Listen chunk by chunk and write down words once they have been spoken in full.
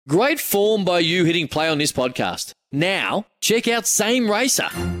Great form by you hitting play on this podcast. Now, check out Same Racer,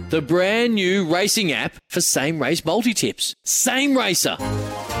 the brand new racing app for same race multi-tips. Same Racer.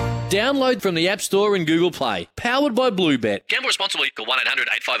 Download from the App Store and Google Play. Powered by Bluebet. Gamble responsibly. Call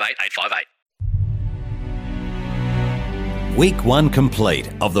 1-800-858-858. Week 1 complete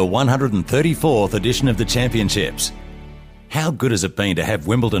of the 134th edition of the Championships. How good has it been to have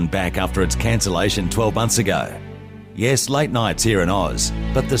Wimbledon back after its cancellation 12 months ago? Yes, late nights here in Oz,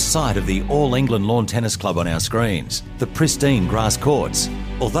 but the sight of the All England Lawn Tennis Club on our screens, the pristine grass courts,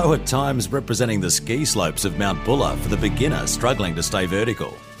 although at times representing the ski slopes of Mount Buller for the beginner struggling to stay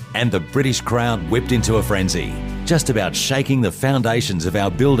vertical, and the British crowd whipped into a frenzy, just about shaking the foundations of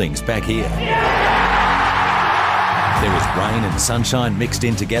our buildings back here. There was rain and sunshine mixed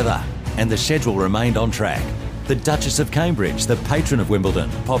in together, and the schedule remained on track. The Duchess of Cambridge, the patron of Wimbledon,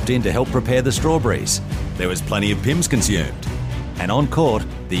 popped in to help prepare the strawberries. There was plenty of Pimm's consumed. And on court,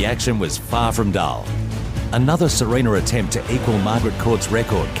 the action was far from dull. Another Serena attempt to equal Margaret Court's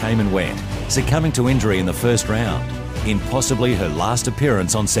record came and went, succumbing to injury in the first round, in possibly her last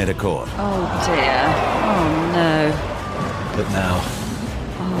appearance on centre court. Oh dear. Oh no. But now,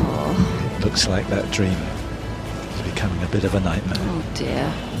 it looks like that dream is becoming a bit of a nightmare. Oh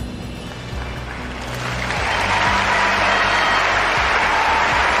dear.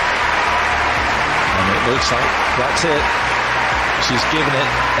 Looks like that's it. She's given it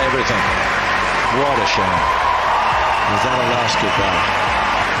everything. What a shame. Was that a last goodbye?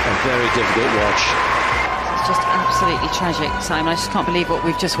 A very difficult watch. It's just absolutely tragic, Simon. I just can't believe what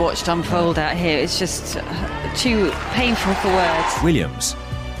we've just watched unfold out here. It's just too painful for words. Williams,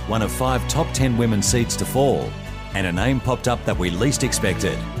 one of 5 top 10 women's seeds to fall, and a name popped up that we least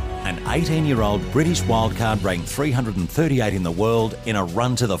expected. An 18-year-old British wildcard ranked 338 in the world in a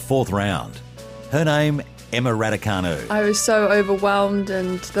run to the 4th round. Her name, Emma Raducanu. I was so overwhelmed,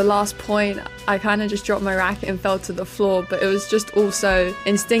 and the last point, I kind of just dropped my racket and fell to the floor, but it was just also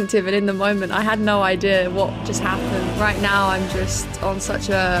instinctive, and in the moment, I had no idea what just happened. Right now, I'm just on such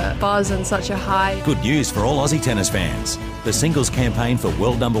a buzz and such a high. Good news for all Aussie tennis fans. The singles campaign for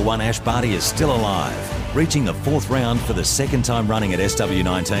world number 1 Ash Barty is still alive, reaching the 4th round for the 2nd time running at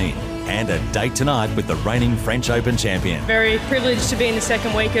SW19. And a date tonight with the reigning French Open champion. Very privileged to be in the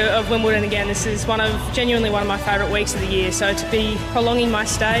 2nd week of Wimbledon again. This is genuinely one of my favourite weeks of the year. So to be prolonging my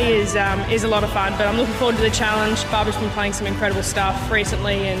stay is a lot of fun. But I'm looking forward to the challenge. Barbara's been playing some incredible stuff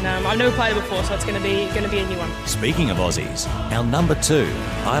recently, and I've never played it before, so it's going to be a new one. Speaking of Aussies, our number 2,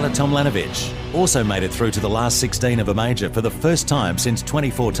 Isla Tomljanovic, also made it through to the last 16 of a major for the first time since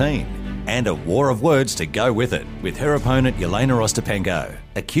 2014. And a war of words to go with it, with her opponent Yelena Ostapenko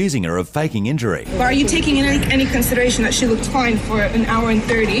accusing her of faking injury. But are you taking in any consideration that she looked fine for an hour and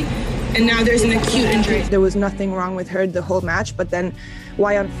 30, and now there's an acute injury? There was nothing wrong with her the whole match, but then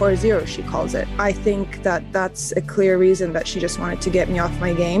why on 4-0 she calls it? I think that's a clear reason that she just wanted to get me off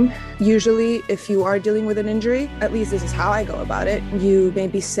my game. Usually, if you are dealing with an injury, at least this is how I go about it, you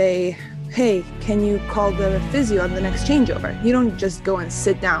maybe say, hey, can you call the physio on the next changeover? You don't just go and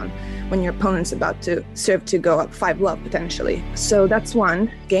sit down when your opponent's about to serve to go up 5-love potentially. So that's one.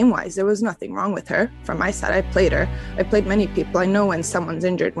 Game-wise, there was nothing wrong with her. From my side, I played her. I played many people. I know when someone's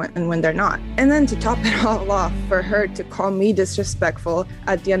injured and when they're not. And then to top it all off, for her to call me disrespectful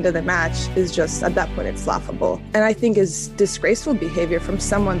at the end of the match is just, at that point, it's laughable. And I think is disgraceful behavior from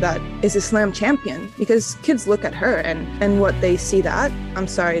someone that is a slam champion, because kids look at her and what they see that. I'm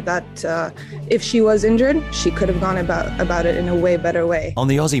sorry, that if she was injured, she could have gone about it in a way better way. On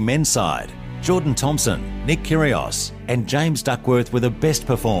the Aussie men's side, Jordan Thompson, Nick Kyrgios and James Duckworth were the best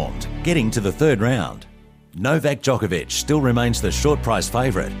performed, getting to the 3rd round. Novak Djokovic still remains the short price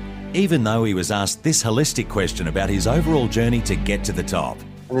favourite, even though he was asked this holistic question about his overall journey to get to the top.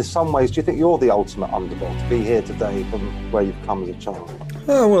 And in some ways, do you think you're the ultimate underdog to be here today from where you've come as a child?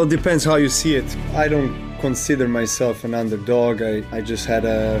 Oh, well, it depends how you see it. I don't consider myself an underdog. I just had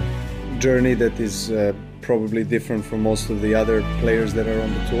a journey that is probably different from most of the other players that are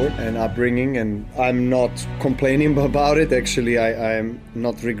on the tour and upbringing, and I'm not complaining about it. Actually, I am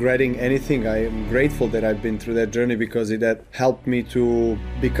not regretting anything. I am grateful that I've been through that journey, because that helped me to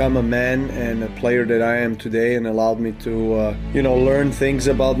become a man and a player that I am today, and allowed me to learn things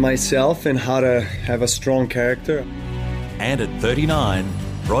about myself and how to have a strong character. And at 39,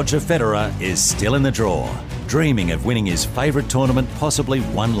 Roger Federer is still in the draw, dreaming of winning his favourite tournament possibly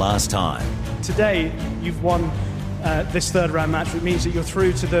one last time. Today, you've won this 3rd round match, which means that you're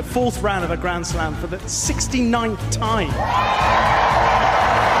through to the 4th round of a Grand Slam for the 69th time.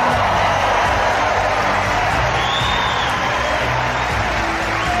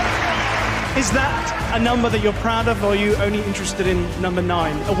 Is that a number that you're proud of, or are you only interested in number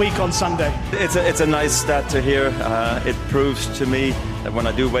 9 a week on Sunday? It's a nice stat to hear. It proves to me that when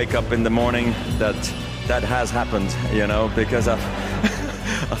I do wake up in the morning that has happened, because I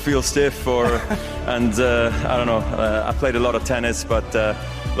feel stiff and I don't know. I played a lot of tennis, but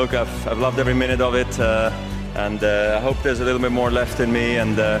look, I've loved every minute of it, and I hope there's a little bit more left in me,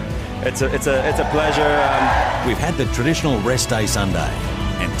 and it's a pleasure. We've had the traditional rest day Sunday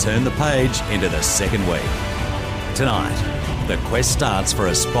and turned the page into the second week. Tonight, the quest starts for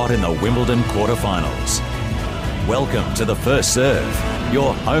a spot in the Wimbledon quarterfinals. Welcome to the First Serve,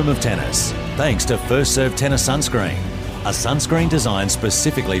 your home of tennis. Thanks to First Serve Tennis Sunscreen, a sunscreen designed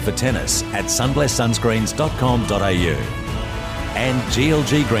specifically for tennis at sunblesssunscreens.com.au. And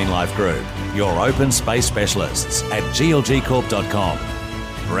GLG Green Life Group, your open space specialists at glgcorp.com.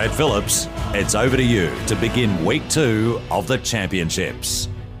 Brad Phillips, it's over to you to begin week 2 of the championships.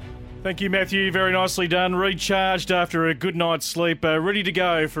 Thank you, Matthew. Very nicely done. Recharged after a good night's sleep. Ready to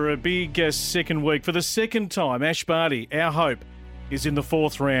go for a big second week. For the second time, Ash Barty, our hope, is in the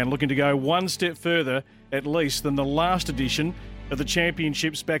 4th round, looking to go one step further, at least, than the last edition of the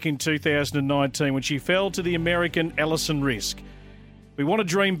championships back in 2019 when she fell to the American Alison Risk. We want to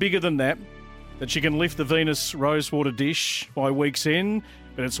dream bigger than that she can lift the Venus Rosewater dish by week's end,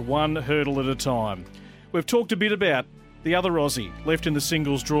 but it's one hurdle at a time. We've talked a bit about the other Aussie left in the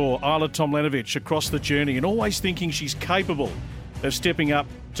singles draw, Isla Tomljanovic, across the journey and always thinking she's capable of stepping up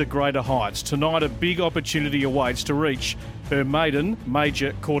to greater heights. Tonight, a big opportunity awaits to reach her maiden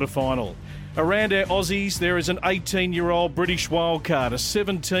major quarterfinal. Around our Aussies, there is an 18-year-old British wildcard, a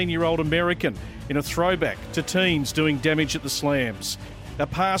 17-year-old American in a throwback to teens doing damage at the slams, a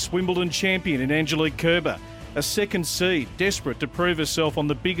past Wimbledon champion in Angelique Kerber, a second seed desperate to prove herself on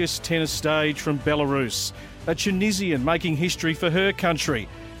the biggest tennis stage from Belarus, a Tunisian making history for her country,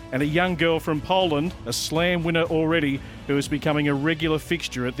 and a young girl from Poland, a slam winner already, who is becoming a regular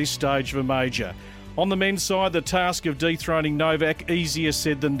fixture at this stage of a major. On the men's side, the task of dethroning Novak, easier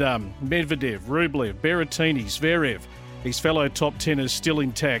said than done. Medvedev, Rublev, Berrettini, Zverev, his fellow top tenors still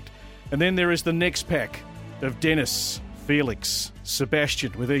intact. And then there is the next pack of Dennis, Felix,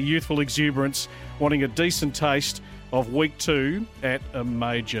 Sebastian, with their youthful exuberance, wanting a decent taste of week 2 at a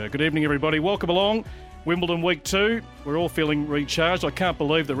major. Good evening, everybody. Welcome along. Wimbledon week 2. We're all feeling recharged. I can't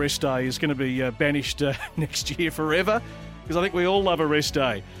believe the rest day is going to be banished next year forever, because I think we all love a rest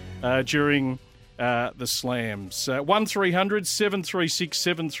day during the slams. 1300 736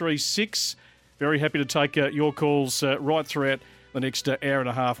 736. Very happy to take your calls right throughout the next hour and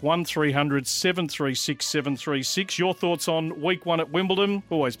a half. 1300 736 736. Your thoughts on week 1 at Wimbledon.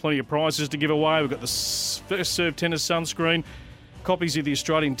 Always plenty of prizes to give away. We've got the First Serve Tennis Sunscreen, copies of the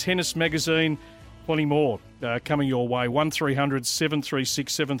Australian Tennis Magazine, plenty more coming your way. 1300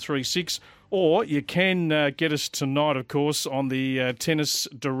 736 736. Or you can get us tonight, of course, on the Tennis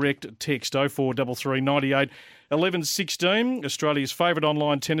Direct text 0433 98 11 16. Australia's favourite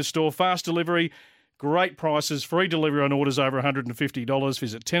online tennis store. Fast delivery, great prices, free delivery on orders over $150.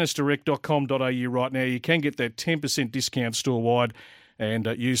 Visit tennisdirect.com.au right now. You can get that 10% discount store-wide and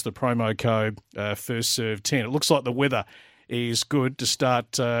use the promo code FIRSTSERVE10. It looks like the weather is good to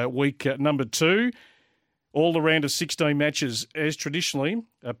start week number 2. All the round of 16 matches, as traditionally,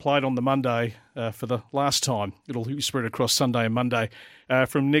 played on the Monday for the last time. It'll be spread across Sunday and Monday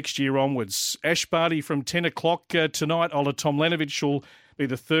from next year onwards. Ash Barty from 10 o'clock tonight. Isla Tomljanovic will be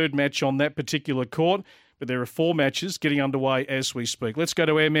the third match on that particular court, but there are 4 matches getting underway as we speak. Let's go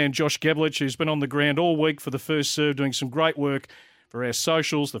to our man Josh Gablich, who's been on the ground all week for the First Serve, doing some great work for our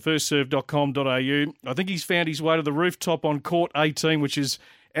socials, thefirstserve.com.au. I think he's found his way to the rooftop on court 18, which is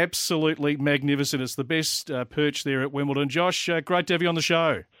absolutely magnificent. It's the best perch there at Wimbledon. Josh, great to have you on the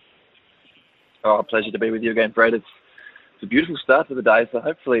show. Oh, pleasure to be with you again, Brad. It's a beautiful start to the day, so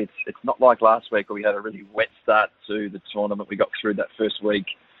hopefully it's not like last week where we had a really wet start to the tournament. We got through that first week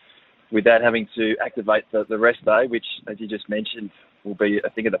without having to activate the rest day, which, as you just mentioned, will be a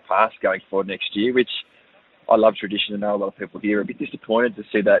thing of the past going forward next year, which I love tradition. I know a lot of people here are a bit disappointed to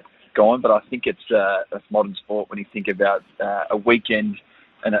see that gone, but I think it's modern sport when you think about a weekend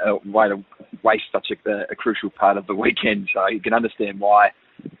and a way to waste such a crucial part of the weekend. So you can understand why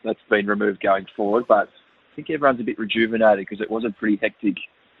that's been removed going forward. But I think everyone's a bit rejuvenated because it was a pretty hectic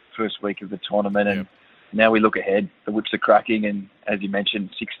first week of the tournament. And now we look ahead. The whips are cracking. And as you mentioned,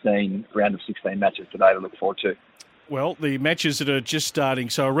 round of 16 matches today to look forward to. Well, the matches that are just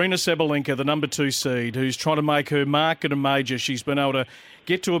starting. So Arina Sabalenka, the number 2 seed, who's trying to make her mark at a major. She's been able to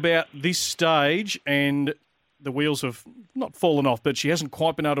get to about this stage and the wheels have not fallen off, but she hasn't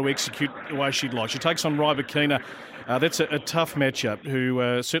quite been able to execute the way she'd like. She takes on Rybakina. That's a tough matchup,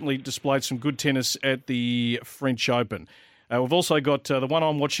 who certainly displayed some good tennis at the French Open. We've also got the one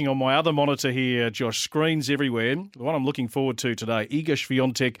I'm watching on my other monitor here, Josh, screens everywhere. The one I'm looking forward to today, Iga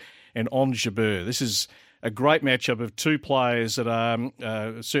Swiatek and Ons Jabeur. This is a great matchup of two players that are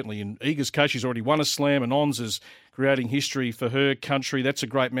certainly in Iga's case. She's already won a slam, and Ons is creating history for her country. That's a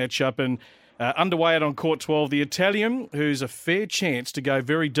great matchup. And underway out on court 12, the Italian, who's a fair chance to go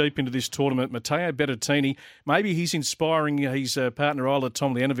very deep into this tournament, Matteo Berrettini. Maybe he's inspiring his partner, Isla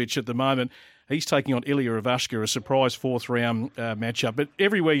Tomljanovic, at the moment. He's taking on Ilya Ivashka, a surprise fourth-round matchup. But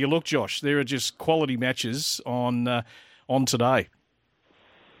everywhere you look, Josh, there are just quality matches on today.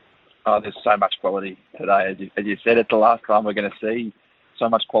 Oh, there's so much quality today. As you said, it's the last time we're going to see so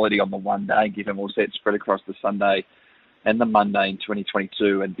much quality on the one day, given we'll see it spread across the Sunday and the Monday in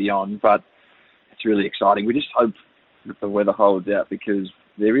 2022 and beyond. But it's really exciting. We just hope that the weather holds out, because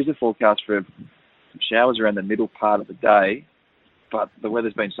there is a forecast for some showers around the middle part of the day, but the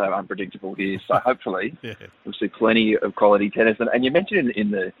weather's been so unpredictable here. So hopefully we'll see plenty of quality tennis. And you mentioned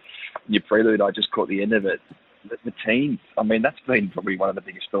in your prelude, I just caught the end of it, the teams. I mean, that's been probably one of the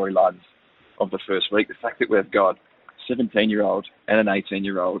biggest storylines of the first week. The fact that we've got a 17-year-old and an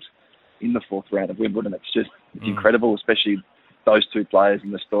 18-year-old in the fourth round of Wimbledon, it's incredible, especially those two players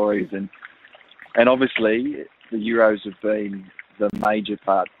and the stories. And obviously the Euros have been the major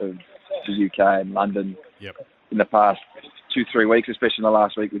part of the UK and London in the past 2-3 weeks, especially in the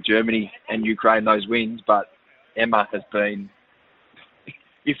last week with Germany and Ukraine, those wins. But Emma has been,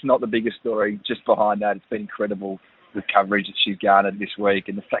 if not the biggest story, just behind that. It's been incredible, the coverage that she's garnered this week,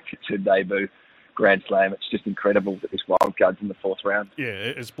 and the fact it's her debut Grand Slam. It's just incredible that this wild card's in the fourth round. Yeah,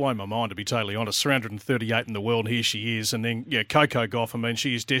 it's blown my mind, to be totally honest. 338 in the world, here she is. And then, Coco Gauff, I mean,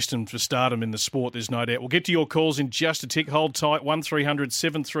 she is destined for stardom in the sport, there's no doubt. We'll get to your calls in just a tick. Hold tight, 1300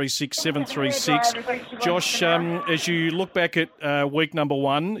 736 736. Josh, as you look back at week number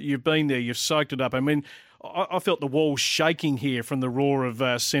one, you've been there, you've soaked it up. I mean, I felt the walls shaking here from the roar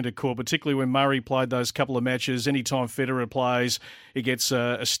of centre court, particularly when Murray played those couple of matches. Anytime Federer plays, he gets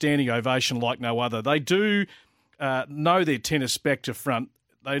a standing ovation like no other. They do know their tennis back to front.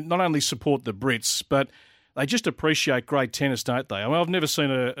 They not only support the Brits, but they just appreciate great tennis, don't they? I mean, I've never seen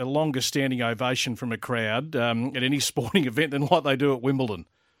a longer standing ovation from a crowd at any sporting event than what they do at Wimbledon.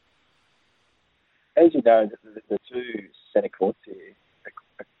 As you know, the two centre courts here,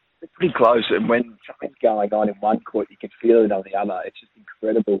 they're pretty close, and when something's going on in one court, you can feel it on the other. It's just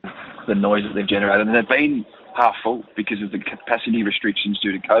incredible, the noise that they've generated. And they've been half full because of the capacity restrictions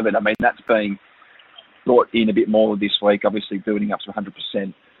due to COVID. I mean, that's being brought in a bit more this week, obviously building up to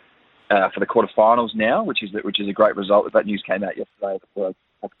 100% for the quarterfinals now, which is a great result. That news came out yesterday for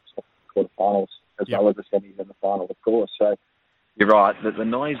the quarterfinals, as well as the semis and the final, of course. So you're right, the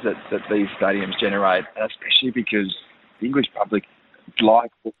noise that these stadiums generate, especially because the English public,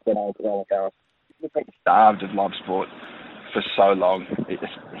 like when I was at Roland Garros, we've been starved of live sport for so long.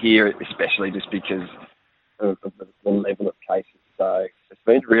 Here, especially just because of the level of cases. So it's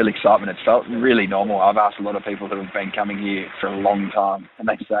been real excitement. It's felt really normal. I've asked a lot of people who have been coming here for a long time, and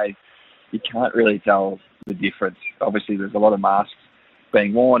they say you can't really tell the difference. Obviously, there's a lot of masks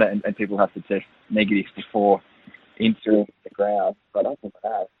being worn, and people have to test negative before entering the ground. But other than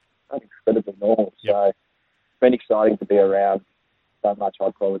that, it's incredibly normal. So it's been exciting to be around so much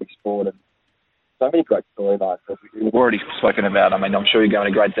high-quality sport and so many great storylines that we've already spoken about. I mean, I'm sure you're going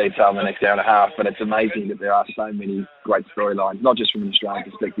into great detail in the next hour and a half, but it's amazing that there are so many great storylines, not just from an Australian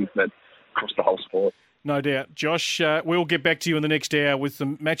perspective, but across the whole sport. No doubt. Josh, we'll get back to you in the next hour with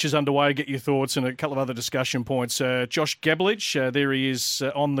the matches underway, get your thoughts and a couple of other discussion points. Josh Gabelich, there he is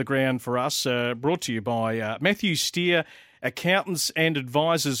on the ground for us, brought to you by Matthew Steer, Accountants and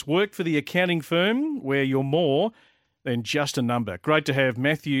Advisors. Work for the accounting firm where you're more than just a number. Great to have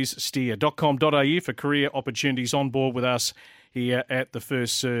matthewssteer.com.au for career opportunities on board with us here at the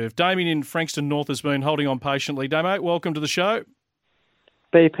First Serve. Damien in Frankston North has been holding on patiently. Damo, welcome to the show.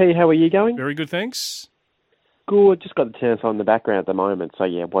 BP, how are you going? Very good, thanks. Good. Just got the tennis on in the background at the moment, so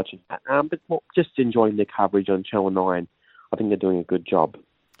yeah, watching that. But just enjoying the coverage on Channel 9. I think they're doing a good job.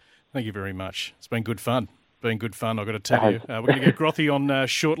 Thank you very much. It's been good fun. I've got to tell you. We're going to get Grothy on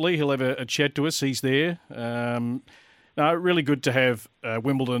shortly. He'll have a chat to us. He's there. No, really good to have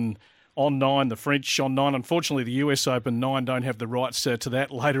Wimbledon on 9, the French on 9. Unfortunately, the US Open 9 don't have the rights to that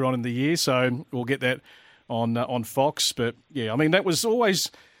later on in the year, so we'll get that on Fox. But, yeah, I mean, that was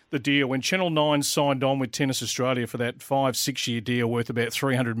always the deal. When Channel 9 signed on with Tennis Australia for that 5-6 year deal worth about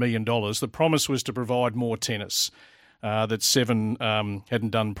 $300 million, the promise was to provide more tennis. that Seven hadn't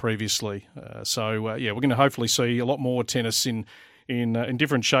done previously. We're going to hopefully see a lot more tennis in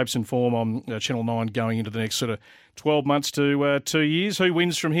different shapes and form on Channel 9 going into the next sort of 12 months to 2 years. Who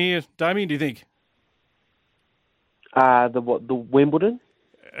wins from here, Damien, do you think? The Wimbledon?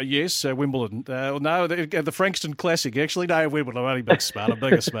 Yes, Wimbledon. No, the Frankston Classic. Actually, no, Wimbledon. I'm only being smart. I'm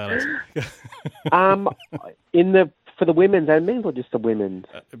being a smart. For the women's and men's, or just the women's?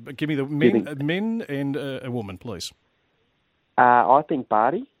 Give me the men and a woman, please. I think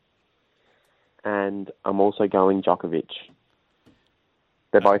Barty, and I'm also going Djokovic.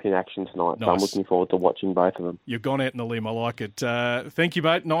 They're both in action tonight, nice. So I'm looking forward to watching both of them. You've gone out in the limb. I like it. Thank you,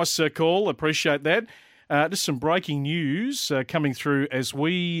 mate. Nice call. Appreciate that. Just some breaking news coming through as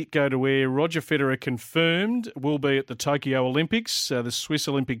we go to air. Roger Federer confirmed will be at the Tokyo Olympics. The Swiss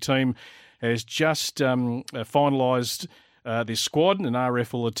Olympic team has just finalised their squad, and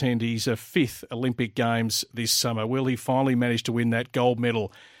RF will attend his fifth Olympic Games this summer. Will he finally manage to win that gold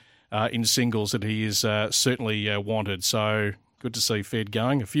medal in singles that he is certainly wanted? So good to see Fed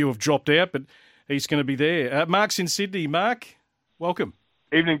going. A few have dropped out, but he's going to be there. Mark's in Sydney. Mark, welcome.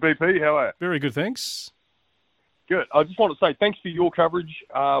 Evening, BP. How are you? Very good, thanks. Good. I just want to say thanks for your coverage,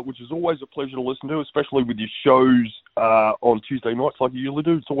 which is always a pleasure to listen to, especially with your shows on Tuesday nights like you usually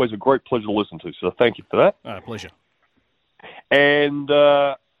do. It's always a great pleasure to listen to, so thank you for that. Pleasure. And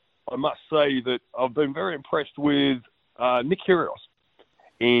I must say that I've been very impressed with Nick Kyrgios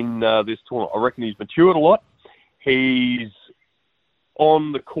in this tournament. I reckon he's matured a lot. He's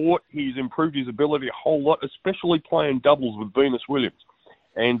on the court. He's improved his ability a whole lot, especially playing doubles with Venus Williams.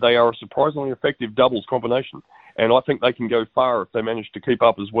 And they are a surprisingly effective doubles combination. And I think they can go far if they manage to keep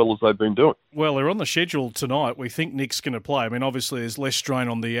up as well as they've been doing. Well, they're on the schedule tonight. We think Nick's going to play. I mean, obviously there's less strain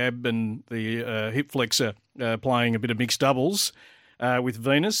on the ab and the hip flexor playing a bit of mixed doubles with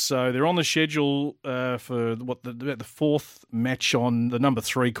Venus. So they're on the schedule for about the fourth match on the number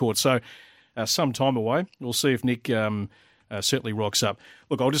 3 court. So some time away. We'll see if Nick certainly rocks up.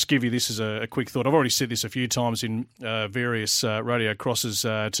 Look, I'll just give you this as a quick thought. I've already said this a few times in various radio crosses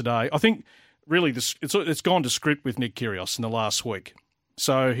today. I think really it's gone to script with Nick Kyrgios in the last week.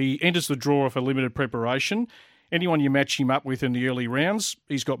 So he enters the draw for limited preparation. Anyone you match him up with in the early rounds,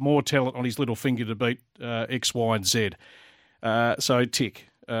 he's got more talent on his little finger to beat X, Y, and Z. So tick.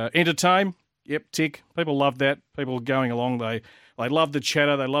 Entertain, yep, tick. People love that. People going along, they love the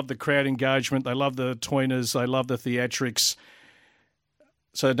chatter, they love the crowd engagement, they love the tweeners, they love the theatrics.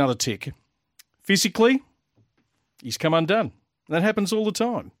 So another tick. Physically, he's come undone. That happens all the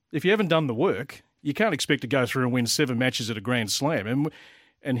time. If you haven't done the work, you can't expect to go through and win 7 matches at a Grand Slam.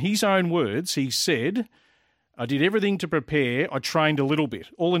 And his own words, he said, I did everything to prepare, I trained a little bit,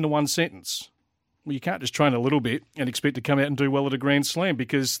 all in the one sentence. Well, you can't just train a little bit and expect to come out and do well at a Grand Slam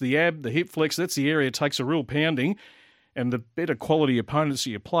because the ab, the hip flex, that's the area that takes a real pounding. And the better quality opponents that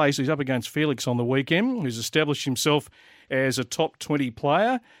you play, so he's up against Felix on the weekend, who's established himself as a top 20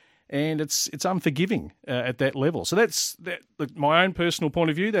 player, and it's unforgiving at that level. So that's my own personal point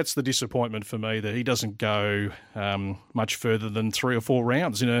of view. That's the disappointment for me that he doesn't go much further than 3 or 4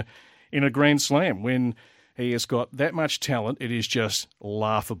 rounds in a Grand Slam when he has got that much talent. It is just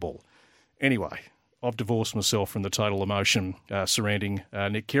laughable. Anyway, I've divorced myself from the total emotion surrounding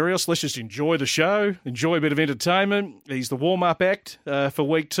Nick Kyrgios. Let's just enjoy the show, enjoy a bit of entertainment. He's the warm-up act for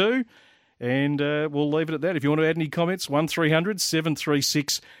week 2, and we'll leave it at that. If you want to add any comments, 1300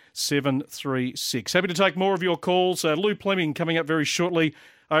 736 736. Happy to take more of your calls. Lou Fleming coming up very shortly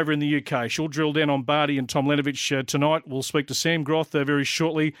over in the UK. She'll drill down on Barty and Tomljanovic tonight. We'll speak to Sam Groth very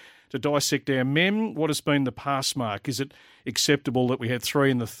shortly to dissect our mem. What has been the pass mark? Is it acceptable that we had 3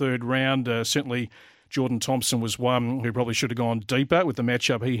 in the third round? Certainly Jordan Thompson was one who probably should have gone deeper with the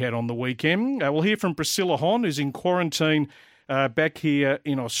matchup he had on the weekend. We'll hear from Priscilla Hon, who's in quarantine back here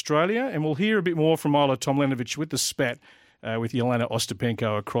in Australia, and we'll hear a bit more from Isla Tomljanovic with the spat with Jelena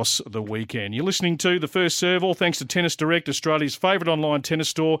Ostapenko across the weekend. You're listening to The First Serve, all thanks to Tennis Direct, Australia's favourite online tennis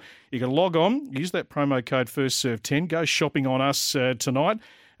store. You can log on, use that promo code FIRSTSERVE10, go shopping on us tonight.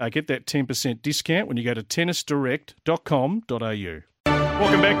 Get that 10% discount when you go to tennisdirect.com.au.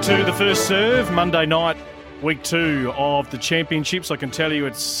 Welcome back to The First Serve, Monday night, week 2 of the championships. I can tell you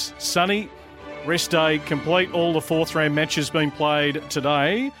it's sunny, rest day complete, all the fourth round matches being played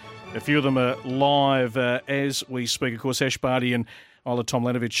today. A few of them are live as we speak. Of course, Ash Barty and Isla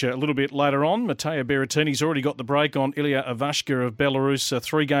Tomljanovic a little bit later on. Matteo Berrettini's already got the break on Ilya Ivashka of Belarus,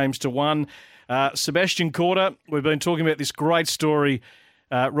 3 games to 1. Sebastian Korda, we've been talking about this great story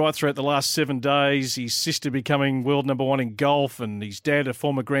right throughout the last 7 days. His sister becoming world number 1 in golf, and his dad a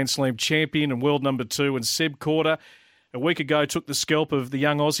former Grand Slam champion and world number 2, and Seb Korda a week ago took the scalp of the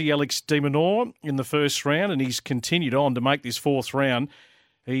young Aussie Alex de Minaur in the first round, and he's continued on to make this fourth round.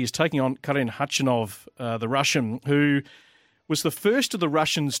 He's taking on Karen Khachanov, the Russian, who was the first of the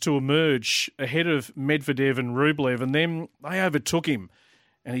Russians to emerge ahead of Medvedev and Rublev, and then they overtook him.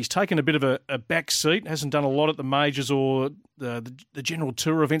 And he's taken a bit of a back seat, hasn't done a lot at the majors or the general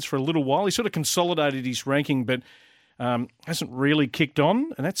tour events for a little while. He sort of consolidated his ranking, but hasn't really kicked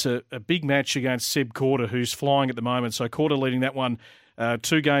on. And that's a big match against Seb Korda, who's flying at the moment. So Korda leading that one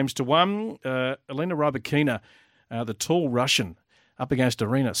 2-1. Elena Rybakina, the tall Russian, up against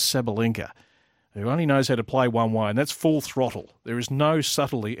Aryna Sabalenka, who only knows how to play one way, and that's full throttle. There is no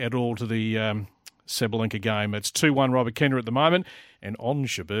subtlety at all to the Sabalenka game. It's 2-1 Rybakina at the moment. And on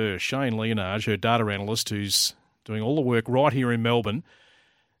Jabeur, Shane Leonard, her data analyst, who's doing all the work right here in Melbourne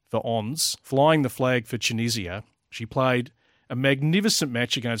for ONS, flying the flag for Tunisia. She played a magnificent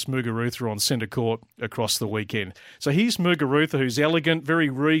match against Muguruza on centre court across the weekend. So here's Muguruza, who's elegant,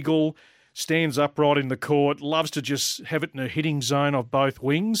 very regal, stands upright in the court, loves to just have it in a hitting zone of both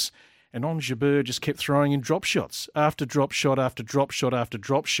wings. And on Jabeur just kept throwing in drop shots after drop shot after drop shot after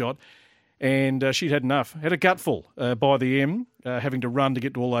drop shot. And she'd had enough. Had a gutful by the end, having to run to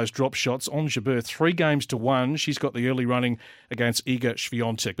get to all those drop shots. On Jabeur, 3-1. She's got the early running against Iga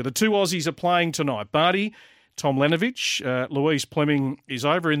Swiatek. But the two Aussies are playing tonight. Barty, Tom Lanovich. Louise Fleming is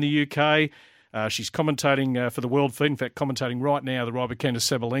over in the UK. She's commentating for the World Feed, in fact, commentating right now the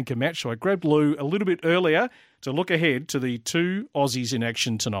Rybakina-Sabalenka match. So I grabbed Lou a little bit earlier to look ahead to the two Aussies in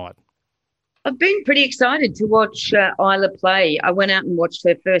action tonight. I've been pretty excited to watch Isla play. I went out and watched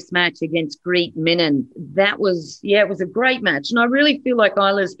her first match against Greet Minnen. It was a great match. And I really feel like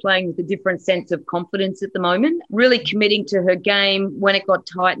Isla's playing with a different sense of confidence at the moment, really committing to her game. When it got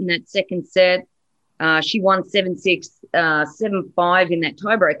tight in that second set, she won 7-6, 7-5 in that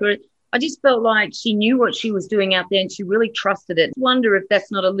tiebreaker. I just felt like she knew what she was doing out there and she really trusted it. I wonder if that's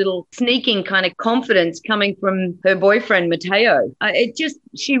not a little sneaking kind of confidence coming from her boyfriend, Matteo.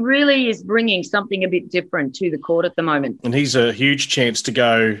 She really is bringing something a bit different to the court at the moment. And he's a huge chance to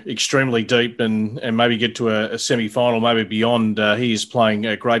go extremely deep and maybe get to a semi-final, maybe beyond. He is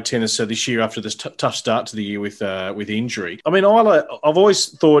playing great tennis this year after this tough start to the year with injury. I mean, Isla, I've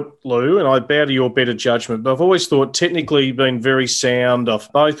always thought, Lou, and I bow to your better judgment, but I've always thought technically been very sound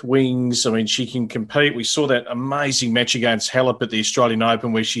off both wings. I mean, she can compete. We saw that amazing match against Halep at the Australian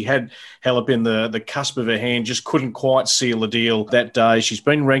Open where she had Halep in the cusp of her hand, just couldn't quite seal the deal that day. She's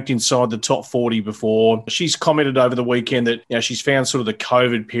been ranked inside the top 40 before. She's commented over the weekend that she's found sort of the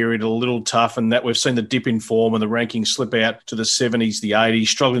COVID period a little tough and that we've seen the dip in form and the rankings slip out to the 70s, the 80s,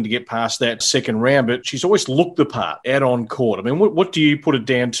 struggling to get past that second round. But she's always looked the part out on court. I mean, what do you put it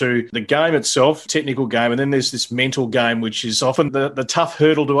down to? The game itself, technical game, and then there's this mental game, which is often the tough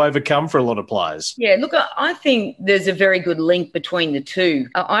hurdle to overcome for a lot of players. Yeah, look, I think there's a very good link between the two.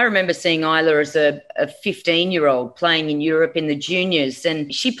 I remember seeing Isla as a 15-year-old playing in Europe in the juniors,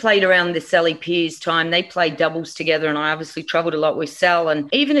 and she played around the Sally Pierce time. They played doubles together, and I obviously travelled a lot with Sal. And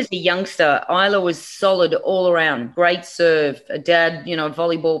even as a youngster, Isla was solid all around. Great serve, a dad,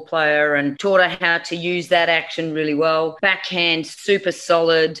 volleyball player, and taught her how to use that action really well. Backhand, super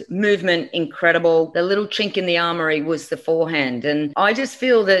solid. Movement, incredible. The little chink in the armoury was the forehand. And I just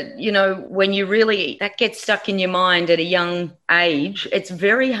feel that, when that gets stuck in your mind at a young age, it's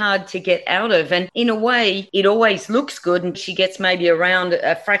very hard to get out of. And in a way, it always looks good. And she gets maybe around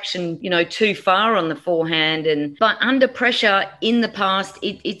a fraction, too far on the forehand. But under pressure in the past,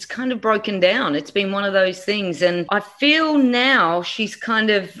 it's kind of broken down. It's been one of those things. And I feel now she's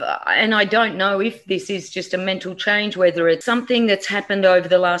kind of, and I don't know if this is just a mental change, whether it's something that's happened over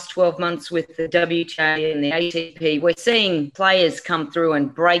the last 12 months with the WTA and the ATP. We're seeing players come through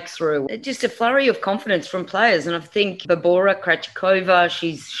and break through. Just a flurry of confidence from players. And I think Barbora Krejcikova,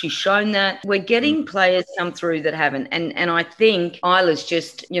 she's shown that. We're getting players come through that haven't. And I think Isla's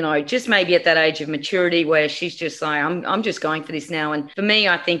just maybe at that age of maturity where she's just like, I'm just going for this now. And for me,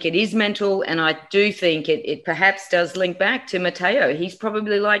 I think it is mental. And I do think it perhaps does link back to Matteo. He's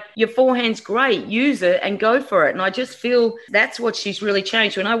probably like, your forehand's great, use it and go for it. And I just feel that's what she's really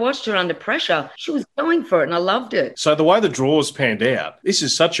changed. When I watched her under pressure, she was going for it and I loved it. So the way the draws panned out, this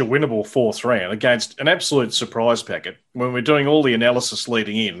is such a winnable fourth round against an absolute surprise packet. When we're doing all the analysis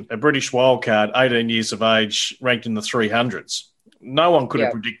leading in, a British wildcard, 18 years of age, ranked in the 300s. No one could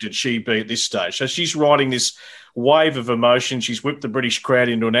have predicted she'd be at this stage. So she's riding this wave of emotion. She's whipped the British crowd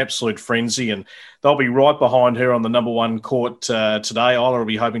into an absolute frenzy, and they'll be right behind her on the number one court today. Isla will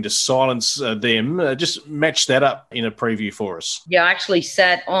be hoping to silence them. Just match that up in a preview for us. Yeah, I actually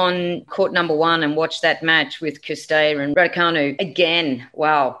sat on court number one and watched that match with Castella and Raducanu. Again,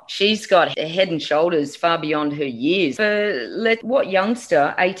 wow, she's got a head and shoulders far beyond her years. What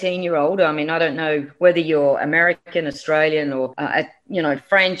youngster, 18-year-old, I mean, I don't know whether you're American, Australian or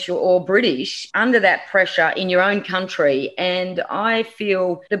French or British, under that pressure in your own country. And I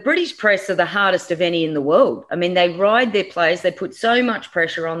feel the British press are the hardest of any in the world. I mean, they ride their players. They put so much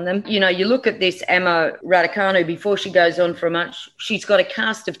pressure on them. You look at this Emma Raducanu before she goes on for a match. She's got a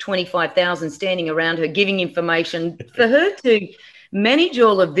cast of 25,000 standing around her, giving information. For her to manage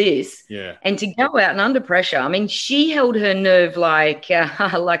all of this and to go out and under pressure. I mean, she held her nerve like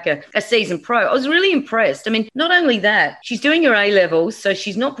a seasoned pro. I was really impressed. I mean, not only that, she's doing her A-levels, so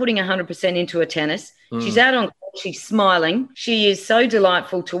she's not putting 100% into her tennis. She's out on court, she's smiling. She is so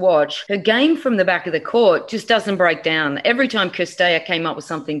delightful to watch. Her game from the back of the court just doesn't break down. Every time Castella came up with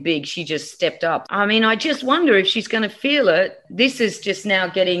something big, she just stepped up. I mean, I just wonder if she's going to feel it. This is just now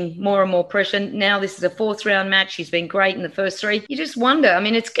getting more and more pressure. Now this is a fourth round match. She's been great in the first three. You just wonder. I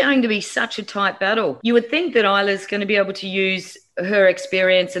mean, it's going to be such a tight battle. You would think that Isla's going to be able to use her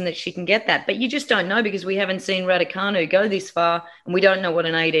experience and that she can get that. But you just don't know because we haven't seen Raducanu go this far and we don't know what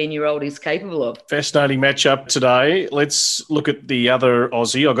an 18-year-old is capable of. Fascinating matchup today. Let's look at the other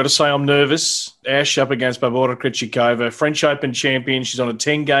Aussie. I've got to say I'm nervous. Ash up against Barbora Krejcikova, French Open champion. She's on a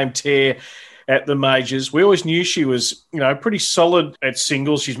 10-game tear at the majors. We always knew she was, pretty solid at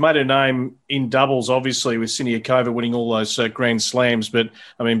singles. She's made her name in doubles, obviously, with Siniakova winning all those Grand Slams. But,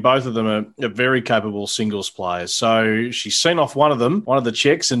 I mean, both of them are very capable singles players. So she's seen off one of them, one of the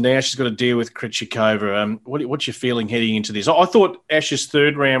Czechs, and now she's got to deal with Krejcikova. What's your feeling heading into this? I thought Ash's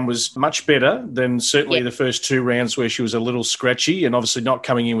third round was much better than certainly the first two rounds where she was a little scratchy and obviously not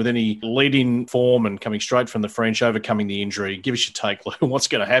coming in with any lead-in form and coming straight from the French, overcoming the injury. Give us your take, Lou. What's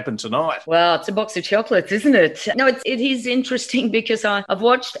going to happen tonight? Well, it's a box of chocolates, isn't it? No, it is interesting because I've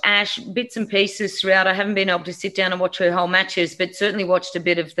watched Ash bits and pieces throughout. I haven't been able to sit down and watch her whole matches, but certainly watched a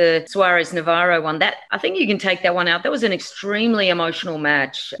bit of the Suarez-Navarro one. That I think you can take that one out. That was an extremely emotional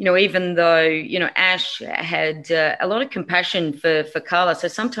match. Even though, Ash had a lot of compassion for Carla. So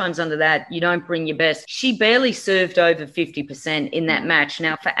sometimes under that, you don't bring your best. She barely served over 50% in that match.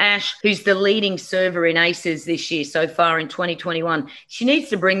 Now, for Ash, who's the leading server in aces this year so far in 2021, she needs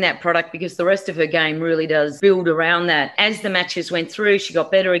to bring that product because the rest of her game really does build around that. As the matches went through, she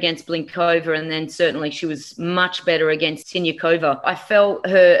got better against Blinkova, and then certainly she was much better against Siniakova. I felt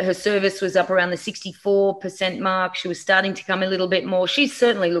her service was up around the 64% mark. She was starting to come a little bit more. She's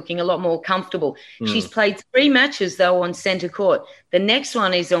certainly looking a lot more comfortable. She's played 3 matches, though, on centre court. The next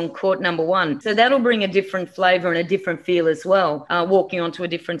one is on court number 1. So that'll bring a different flavour and a different feel as well, walking onto a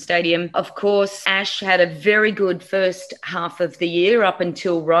different stadium. Of course, Ash had a very good first half of the year up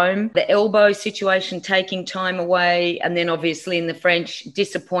until Rome. The elbow situation taking time away, and then obviously in the French,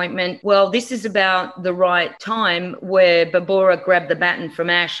 disappointment. Well, this is about the right time where Barbora grabbed the baton from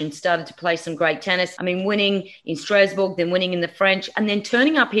Ash and started to play some great tennis. I mean, winning in Strasbourg, then winning in the French, and then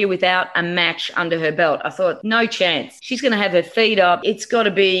turning up here without a match under her belt. I thought, no chance. She's going to have her feet up. It's got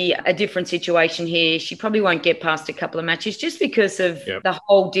to be a different situation here. She probably won't get past a couple of matches just because of the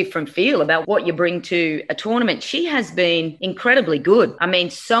whole different feel about what you bring to a tournament. She has been incredibly good. I mean,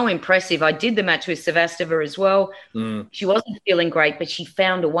 so impressive. I did the match with Sevastova as well. She wasn't feeling great, but she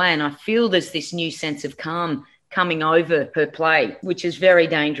found a way. And I feel there's this new sense of calm coming over her play, which is very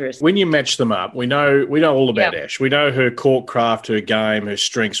dangerous. When you match them up, we know all about Ash. We know her court craft, her game, her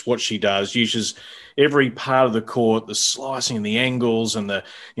strengths, what she does, uses every part of the court, the slicing and the angles and the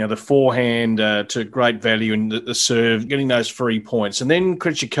forehand to great value, and the serve, getting those free points. And then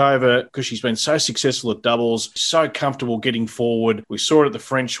Krejcikova, because she's been so successful at doubles, so comfortable getting forward. We saw it at the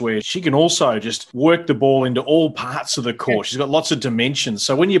French where she can also just work the ball into all parts of the court. She's got lots of dimensions.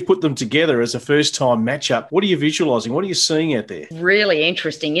 So when you put them together as a first-time matchup, what are you visualising? What are you seeing out there? Really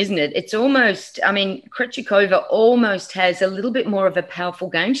interesting, isn't it? It's almost, Krejcikova almost has a little bit more of a powerful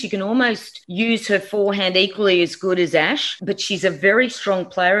game. She can almost use her forehand equally as good as Ash, but she's a very strong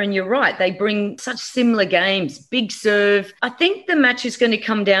player, and you're right, they bring such similar games. Big serve. I think the match is going to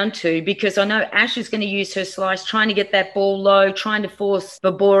come down to, because I know Ash is going to use her slice, trying to get that ball low, trying to force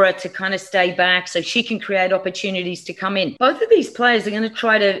Barbora to kind of stay back so she can create opportunities to come in. Both of these players are going to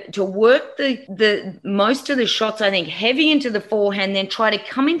try to work the most of the shots, I think, heavy into the forehand, then try to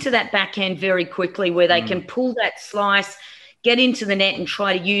come into that backhand very quickly where they can pull that slice, get into the net and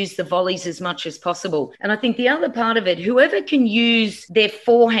try to use the volleys as much as possible. And I think the other part of it, whoever can use their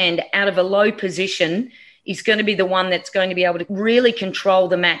forehand out of a low position is going to be the one that's going to be able to really control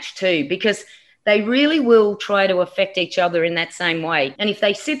the match too, because they really will try to affect each other in that same way. And if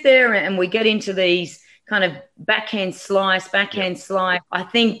they sit there and we get into these kind of backhand slice, I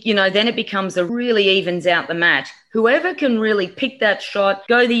think, then it becomes really evens out the match. Whoever can really pick that shot,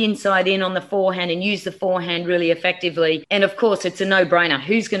 go the inside in on the forehand and use the forehand really effectively. And of course, it's a no-brainer.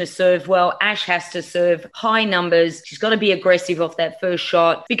 Who's going to serve well? Ash has to serve high numbers. She's got to be aggressive off that first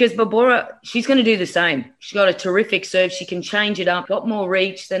shot because Barbora, she's going to do the same. She's got a terrific serve. She can change it up, got more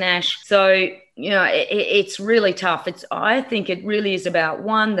reach than Ash. So, it's really tough. I think it really is about,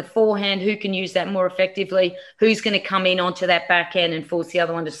 one, the forehand, who can use that more effectively, who's going to come in onto that backhand and force the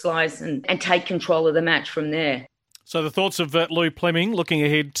other one to slice and take control of the match from there. So the thoughts of Lou Plemming looking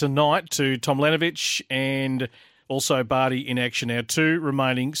ahead tonight to Tomljanovic and also Barty in action, our two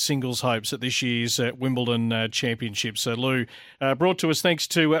remaining singles hopes at this year's Wimbledon Championship. So Lou, brought to us thanks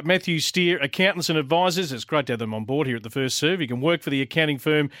to Matthew Steer Accountants and Advisors. It's great to have them on board here at the First Serve. You can work for the accounting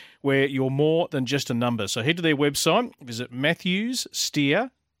firm where you're more than just a number. So head to their website, visit matthewssteer,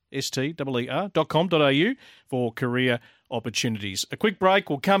 steer.com.au for career opportunities. A quick break.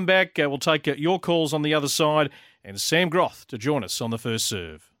 We'll come back. We'll take your calls on the other side and Sam Groth to join us on the First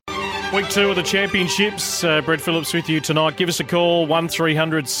Serve. Week 2 of the Championships. Brett Phillips with you tonight. Give us a call,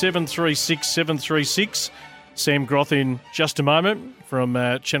 1300 736 736. Sam Groth in just a moment from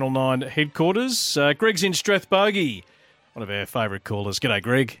Channel 9 headquarters. Greg's in Strathbogie, one of our favourite callers. G'day,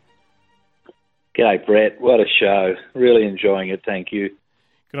 Greg. G'day, Brett. What a show. Really enjoying it, thank you.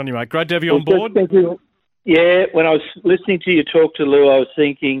 Good on you, mate. Great to have you on board. Yeah, when I was listening to you talk to Lou, I was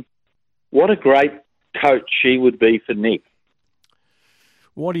thinking, what a great coach she would be for Nick.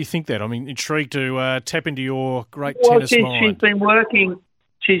 Why do you think that? I'm intrigued to tap into your great tennis mind.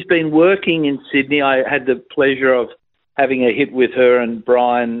 She's been working in Sydney. I had the pleasure of having a hit with her and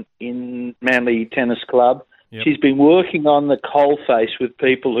Brian in Manly Tennis Club. Yep. She's been working on the coalface with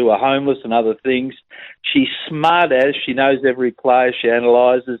people who are homeless and other things. She's smart as she knows every player. She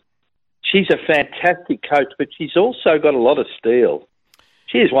analyses. She's a fantastic coach, but she's also got a lot of steel.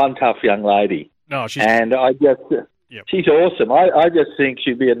 She is one tough young lady. No, she's she's awesome. I just think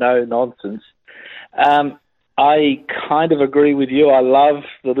she'd be a no-nonsense. I kind of agree with you. I love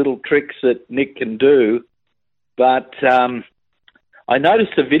the little tricks that Nick can do, but I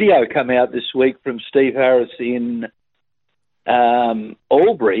noticed a video come out this week from Steve Harris in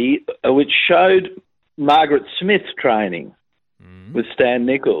Albury, which showed Margaret Smith training with Stan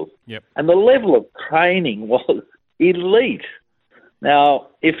Nichols. Yep. And the level of training was elite. Now,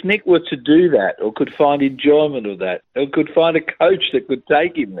 if Nick were to do that or could find enjoyment of that or could find a coach that could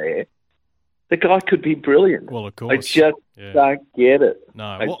take him there, the guy could be brilliant. Well, of course. I just don't get it. No,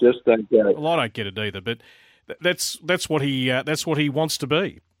 I just don't get it. Well, I don't get it either, but that's what he wants to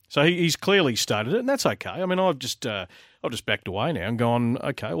be. So he's clearly stated it, and that's okay. I mean, I've just backed away now and gone,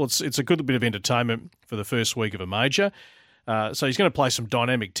 okay, well, it's a good bit of entertainment for the first week of a major. So he's going to play some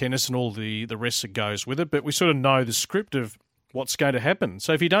dynamic tennis and all the rest that goes with it, but we sort of know the script of what's going to happen.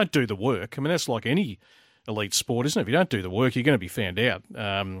 So if you don't do the work, I mean, that's like any elite sport, isn't it? If you don't do the work, you're going to be found out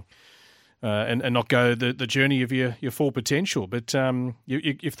and not go the journey of your full potential. But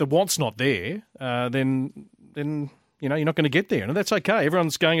if the want's not there, then you're not going to get there, and that's okay.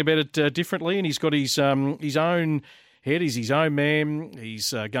 Everyone's going about it differently, and he's got his own head. He's his own man.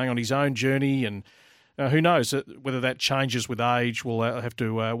 He's going on his own journey, and who knows whether that changes with age. We'll have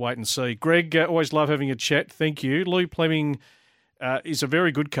to wait and see. Greg, always love having a chat. Thank you. Lou Plemming is a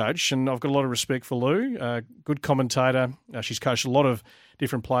very good coach, and I've got a lot of respect for Lou. Good commentator. She's coached a lot of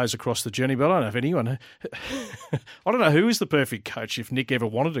different players across the journey, but I don't know if anyone... I don't know who is the perfect coach if Nick ever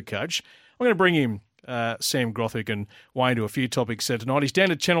wanted to coach. I'm going to bring him, Sam Groth, who can weigh into a few topics tonight. He's down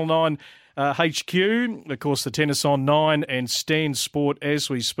at Channel 9 HQ, of course, the Tennis on 9 and Stan Sport as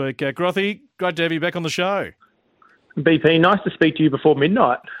we speak. Grothy, great to have you back on the show. BP, nice to speak to you before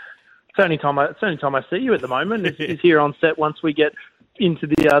midnight. It's the only time I see you at the moment is here on set once we get into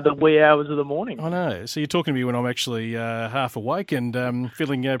the wee hours of the morning. I know. So you're talking to me when I'm actually half awake and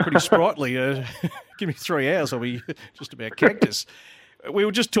feeling pretty sprightly. Give me 3 hours, I'll be just about cactus. We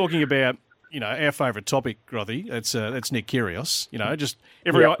were just talking about, our favourite topic, Grothy. That's Nick Kyrgios. Just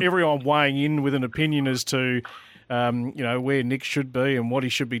everyone weighing in with an opinion as to, where Nick should be and what he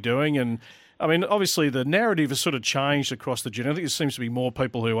should be doing. And I mean, obviously the narrative has sort of changed across the journey. I think there seems to be more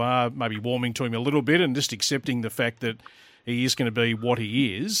people who are maybe warming to him a little bit and just accepting the fact that he is going to be what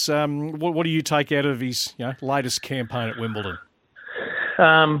he is. What do you take out of his latest campaign at Wimbledon? Well,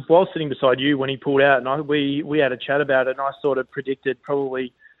 I was sitting beside you when he pulled out, and we had a chat about it, and I sort of predicted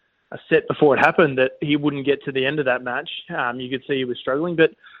probably a set before it happened that he wouldn't get to the end of that match. You could see he was struggling,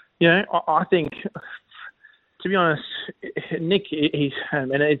 but I think to be honest, Nick,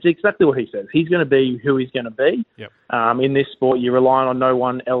 and it's exactly what he says. He's going to be who he's going to be. Yep. In this sport, you're relying on no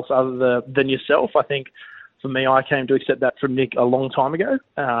one else other than yourself. I think, for me, I came to accept that from Nick a long time ago.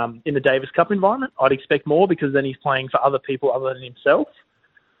 In the Davis Cup environment, I'd expect more because then he's playing for other people other than himself.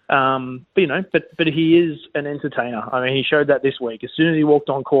 But he is an entertainer. I mean, he showed that this week. As soon as he walked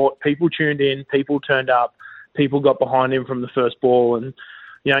on court, people tuned in, people turned up, people got behind him from the first ball, and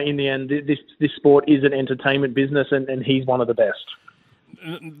in the end, this sport is an entertainment business, and he's one of the best.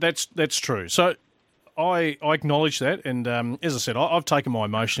 That's true. So I acknowledge that, and as I said, I've taken my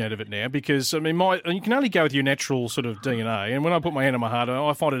emotion out of it now because, I mean, you can only go with your natural sort of DNA, and when I put my hand on my heart,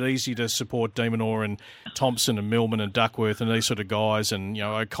 I find it easy to support de Minaur and Thompson and Millman and Duckworth and these sort of guys, and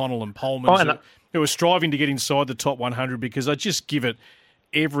O'Connell and Polman who are striving to get inside the top 100 because they just give it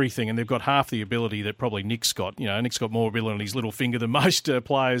everything, and they've got half the ability that probably Nick's got. Nick's got more ability on his little finger than most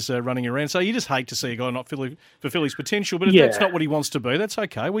players running around. So you just hate to see a guy not fulfill his potential. But if that's not what he wants to be, that's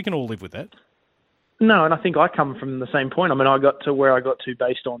okay. We can all live with that. No, and I think I come from the same point. I mean, I got to where I got to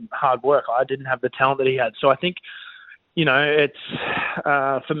based on hard work. I didn't have the talent that he had. So I think,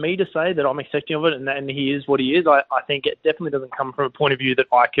 it's for me to say that I'm accepting of it and he is what he is, I think it definitely doesn't come from a point of view that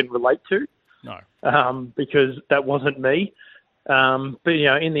I can relate to. No. Because that wasn't me. But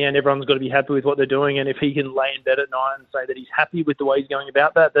in the end, everyone's got to be happy with what they're doing, and if he can lay in bed at night and say that he's happy with the way he's going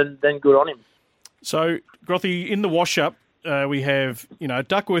about that, then good on him. So, Grothy, in the wash-up, we have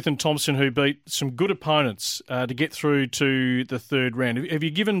Duckworth and Thompson, who beat some good opponents to get through to the third round. Have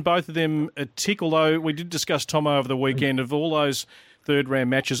you given both of them a tick? Although we did discuss Tomo over the weekend, of all those third round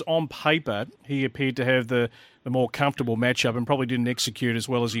matches on paper, he appeared to have the more comfortable matchup and probably didn't execute as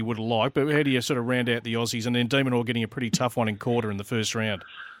well as he would have liked. But how do you sort of round out the Aussies, and then de Minaur getting a pretty tough one in quarter in the first round?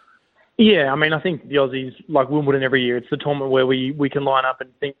 Yeah, I mean, I think the Aussies, like Wimbledon every year, it's the tournament where we can line up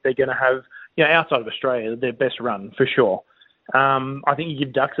and think they're going to have, outside of Australia, their best run for sure. I think you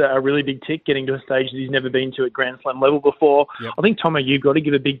give Ducks a really big tick, getting to a stage that he's never been to at Grand Slam level before. Yep. I think, Tomo, you've got to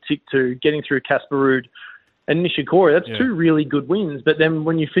give a big tick to getting through Casper Ruud and Nishikori. That's two really good wins. But then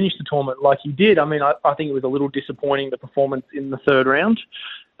when you finish the tournament like you did, I mean, I think it was a little disappointing, the performance in the third round.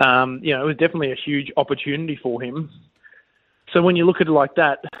 It was definitely a huge opportunity for him. So when you look at it like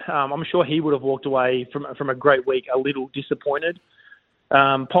that, I'm sure he would have walked away from a great week a little disappointed.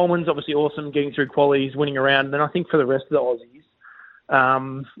 Polman's obviously awesome, getting through qualities, winning around. And then I think for the rest of the Aussies,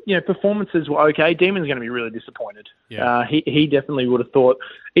 performances were okay. Demon's going to be really disappointed. Yeah. He definitely would have thought,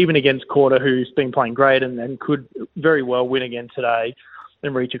 even against Korda, who's been playing great and could very well win again today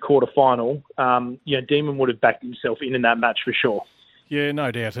and reach a quarter final, Demon would have backed himself in that match for sure. Yeah,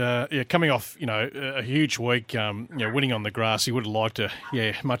 no doubt. Coming off, a huge week, winning on the grass, he would have liked a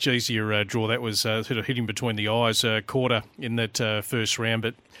much easier draw. That was sort of hit him between the eyes, quarter in that first round.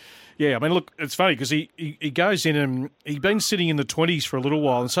 But yeah, I mean, look, it's funny because he goes in and he'd been sitting in the 20s for a little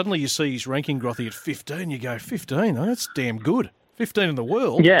while, and suddenly you see his ranking, Grothy, at 15. You go, 15? Oh, that's damn good. 15 in the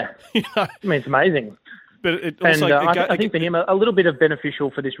world. Yeah, I mean, it's amazing. But it also, I think for him, a little bit of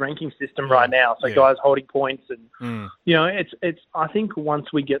beneficial for this ranking system right now. So guys holding points, and it's. I think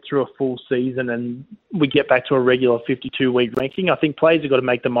once we get through a full season and we get back to a regular 52-week ranking, I think players have got to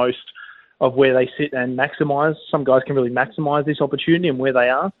make the most of where they sit and maximise. Some guys can really maximise this opportunity and where they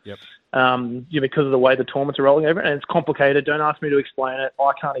are. Yep. Because of the way the tournaments are rolling over, and it's complicated. Don't ask me to explain it.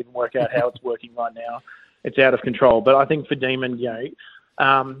 I can't even work out how it's working right now. It's out of control. But I think for Demon,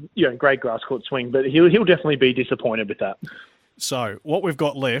 great grass court swing, but he'll definitely be disappointed with that. So what we've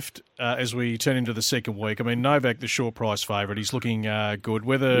got left as we turn into the second week, I mean, Novak, the short price favourite, he's looking good.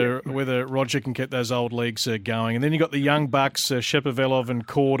 Whether Roger can get those old legs going. And then you've got the young bucks, Shapovalov and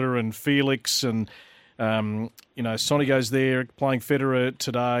Korda and Felix, and, Sonigo's there playing Federer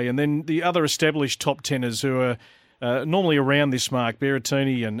today. And then the other established top tenors who are normally around this mark.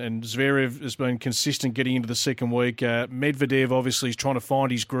 Berrettini and Zverev has been consistent getting into the second week. Medvedev obviously is trying to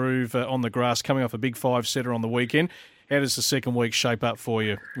find his groove on the grass, coming off a big five-setter on the weekend. How does the second week shape up for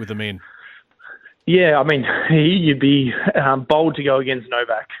you with the men? Yeah, I mean, you'd be bold to go against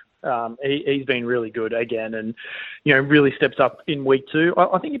Novak. He's been really good again and, really steps up in week two.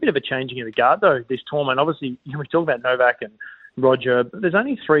 I think a bit of a changing of the guard, though, this tournament. Obviously, we talk about Novak and Roger, but there's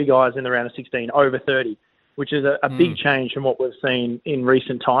only 3 guys in the round of 16 over 30, which is a big change from what we've seen in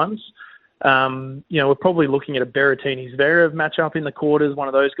recent times. We're probably looking at a Berrettini-Zverev matchup in the quarters, one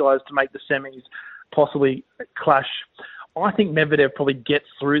of those guys to make the semis, possibly clash. I think Medvedev probably gets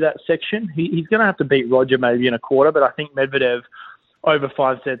through that section. He's going to have to beat Roger maybe in a quarter, but I think Medvedev over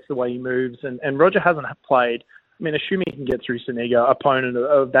 5 sets, the way he moves, and Roger hasn't played, I mean, assuming he can get through Sonego, opponent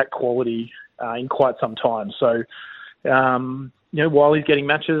of that quality in quite some time. So, while he's getting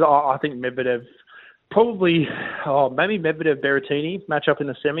matches, I think Medvedev Probably, maybe Medvedev Berrettini match up in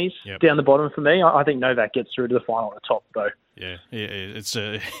the semis. Yep. Down the bottom for me. I think Novak gets through to the final at the top, though. Yeah,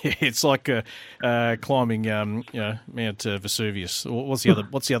 it's like climbing, Mount Vesuvius. What's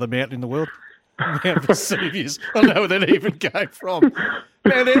the other mountain in the world? Mount Vesuvius. I don't know where that even came from.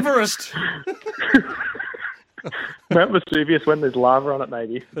 Mount Everest. Mount Vesuvius when there's lava on it,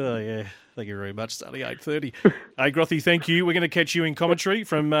 maybe. Oh yeah. Thank you very much. It's only 8:30. Hey, Grothy, thank you. We're going to catch you in commentary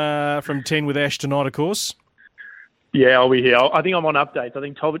from 10 with Ash tonight, of course. Yeah, I'll be here. I think I'm on updates. I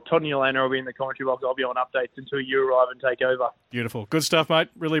think Todd and Yolanda will be in the commentary box. I'll be on updates until you arrive and take over. Beautiful. Good stuff, mate.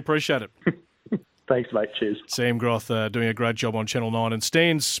 Really appreciate it. Thanks, mate. Cheers. Sam Groth doing a great job on Channel 9. And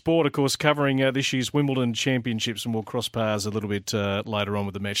Stan Sport, of course, covering this year's Wimbledon Championships, and we'll cross paths a little bit later on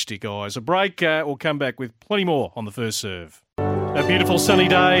with the Matchstick Eyes. A break. We'll come back with plenty more on the first serve. A beautiful sunny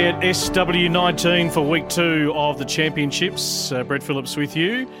day at SW19 for week 2 of the championships. Brett Phillips with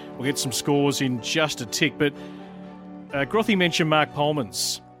you. We'll get some scores in just a tick. But Grothy mentioned Mark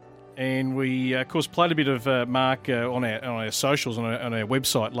Polmans. And we, of course, played a bit of Mark on our socials, on our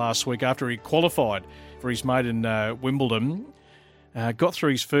website last week after he qualified for his maiden Wimbledon. Got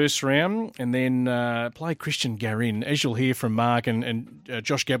through his first round and then played Christian Garin. As you'll hear from Mark, and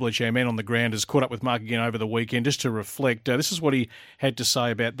Josh Gablich, our man on the ground, has caught up with Mark again over the weekend just to reflect. This is what he had to say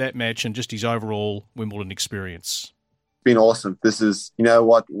about that match and just his overall Wimbledon experience. Been awesome. This is,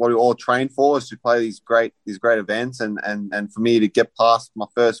 what we all train for, is to play these great events, and for me to get past my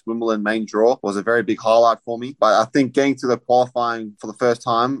first Wimbledon main draw was a very big highlight for me. But I think getting to the qualifying for the first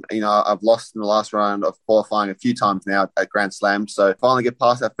time, I've lost in the last round of qualifying a few times now at Grand Slam. So finally get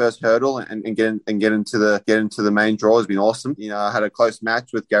past that first hurdle and get into the main draw has been awesome. I had a close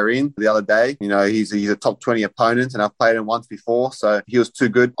match with Garin the other day. He's a top 20 opponent, and I've played him once before, so he was too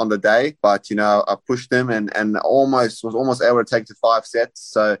good on the day. But I pushed him and was almost able to take to 5 sets.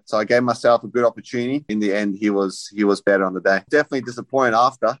 So I gave myself a good opportunity. In the end, he was better on the day. Definitely disappointed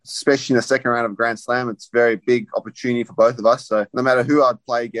after, especially in the second round of Grand Slam. It's a very big opportunity for both of us. So no matter who I'd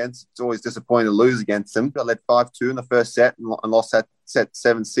play against, it's always disappointing to lose against him. I led 5-2 in the first set and lost that set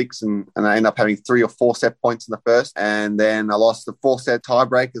 7-6, and I ended up having 3 or 4 set points in the first, and then I lost the 4-set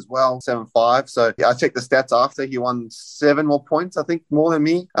tiebreak as well, 7-5. So I checked the stats after. He won 7 more points, I think, more than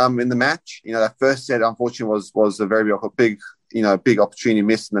me in the match. That first set, unfortunately, was a very big opportunity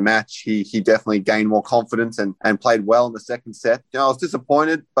missed in the match. He definitely gained more confidence and played well in the second set. I was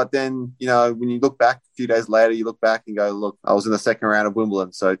disappointed, but then when you look back a few days later, you look back and go, look, I was in the second round of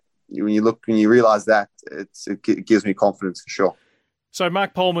Wimbledon. So when you realize that, it gives me confidence for sure. So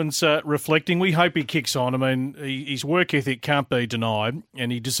Mark Polman's reflecting. We hope he kicks on. I mean, his work ethic can't be denied,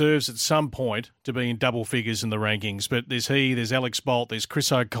 and he deserves at some point to be in double figures in the rankings. But there's Alex Bolt, there's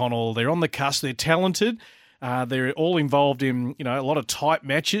Chris O'Connell. They're on the cusp. They're talented. They're all involved in a lot of tight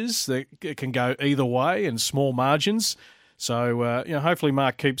matches that can go either way and small margins. So hopefully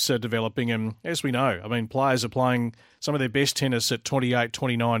Mark keeps developing. And as we know, I mean, players are playing some of their best tennis at 28,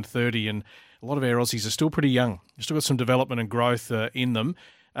 29, 30, and a lot of our Aussies are still pretty young. They've still got some development and growth in them.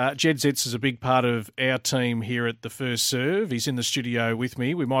 Jed Zetz is a big part of our team here at the First Serve. He's in the studio with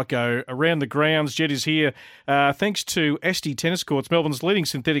me. We might go around the grounds. Jed is here thanks to Asti Tennis Courts, Melbourne's leading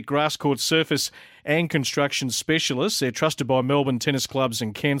synthetic grass court surface and construction specialists. They're trusted by Melbourne tennis clubs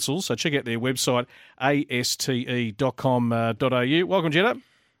and councils, so check out their website, aste.com.au. Welcome, Jed.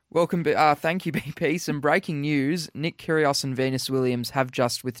 Welcome. Thank you, BP. Some breaking news. Nick Kyrgios and Venus Williams have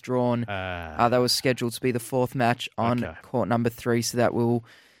just withdrawn. That was scheduled to be the 4th match on court number 3, so that will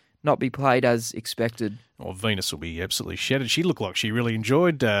not be played as expected. Well, Venus will be absolutely shattered. She looked like she really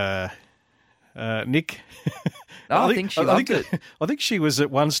enjoyed Nick. I think she loved it. I think she was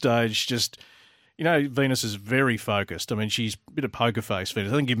at one stage just... Venus is very focused. I mean, she's a bit of poker face,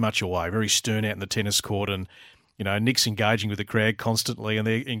 Venus. Doesn't give much away. Very stern out in the tennis court, and Nick's engaging with the crowd constantly, and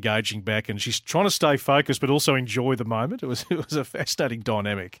they're engaging back, and she's trying to stay focused but also enjoy the moment. It was a fascinating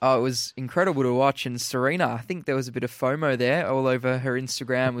dynamic. Oh, it was incredible to watch. And Serena, I think there was a bit of FOMO there all over her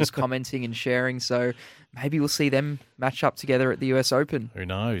Instagram, was commenting and sharing. So maybe we'll see them match up together at the US Open. Who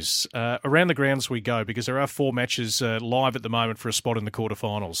knows? Around the grounds we go, because there are 4 matches live at the moment for a spot in the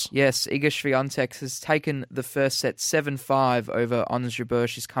quarterfinals. Yes, Iga Swiatek has taken the first set 7-5 over Ons Jabeur.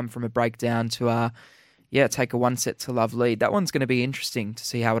 She's come from a breakdown to take a 1-set to love lead. That one's going to be interesting to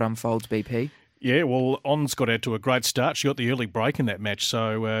see how it unfolds, BP. Yeah, well, Ons got out to a great start. She got the early break in that match,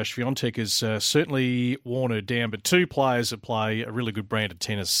 so Swiatek has certainly worn her down. But 2 players that play a really good brand of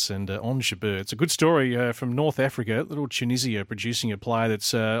tennis, and Ons Jabeur. It's a good story from North Africa, little Tunisia producing a player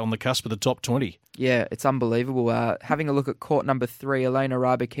that's on the cusp of the top 20. Yeah, it's unbelievable. Having a look at court number 3, Elena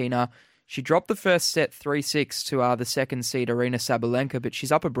Rybakina, she dropped the first set 3-6 to the second seed Arina Sabalenka, but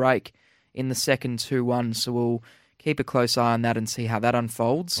she's up a break in the second 2-1. So we'll keep a close eye on that and see how that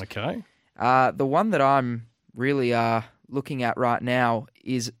unfolds. Okay. The one that I'm really looking at right now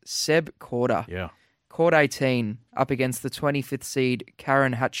is Seb Korda. Yeah. Court 18 up against the 25th seed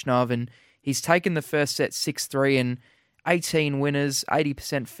Karen Hachnov, and he's taken the first set 6-3 and 18 winners,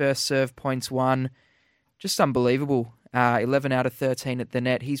 80% first serve points won. Just unbelievable. 11 out of 13 at the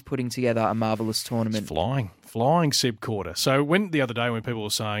net. He's putting together a marvellous tournament. It's flying Seb Korda. So the other day when people were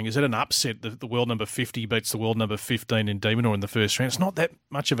saying, is it an upset that the world number 50 beats the world number 15 in De Minaur in the first round? It's not that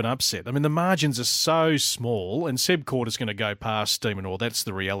much of an upset. I mean, the margins are so small, and Seb Korda's going to go past De Minaur. That's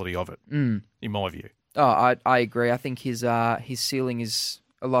the reality of it, in my view. Oh, I agree. I think his ceiling is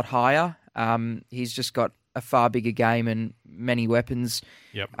a lot higher. He's just got a far bigger game and many weapons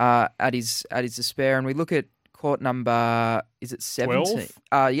at his despair. And we look at court number, is it 17?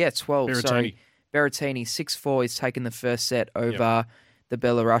 12. 12, Berrettini. sorry. Berrettini, 6-4. He's taken the first set over the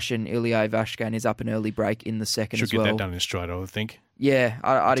Belarusian Ilya Ivashka and is up an early break in the second Should as well. get that done in straight, I would think. Yeah,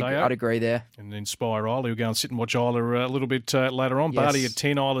 I'd agree there. And inspire Isla. We'll go and sit and watch Isla a little bit later on. Yes. Barty at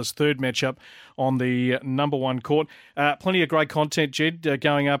 10, Isla's third matchup on the number one court. Plenty of great content, Jed,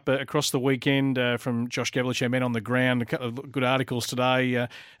 going up across the weekend from Josh Gavlich, our man on the ground. A couple of good articles today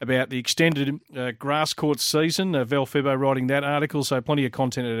about the extended grass court season. Val Febo writing that article, so plenty of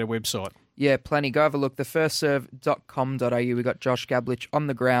content at our website. Yeah, plenty. Go have a look. Thefirstserve.com.au. We've got Josh Gavlich on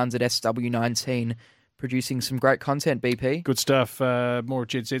the grounds at SW19. Producing some great content, BP. Good stuff. More of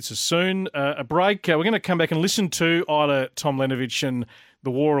Jed Zetzer soon. A break. We're going to come back and listen to Isla Tomljanovic and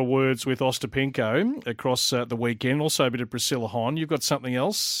the war of words with Ostapenko across the weekend. Also a bit of Priscilla Hon. You've got something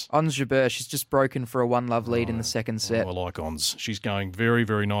else? Ons Jabeur. She's just broken for a 1-love lead in the second set. I like Ons. She's going very,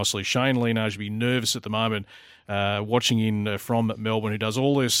 very nicely. Shane Leno should be nervous at the moment, watching in from Melbourne, who does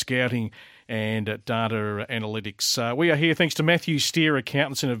all her scouting and data analytics. We are here thanks to Matthew Steer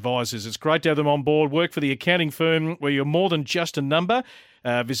Accountants and Advisors. It's great to have them on board. Work for the accounting firm where you're more than just a number.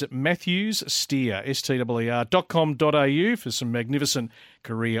 Visit matthewssteer, steer.com.au for some magnificent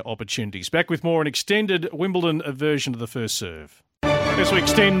career opportunities. Back with more, an extended Wimbledon version of the First Serve. As we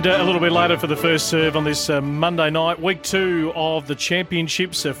extend a little bit later for the First Serve on this Monday night, week 2 of the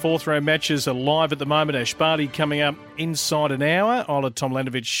championships. Fourth round matches are live at the moment. Ash Barty coming up inside an hour. Isla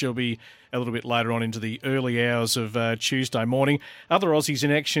Tomljanovic will be a little bit later on into the early hours of Tuesday morning. Other Aussies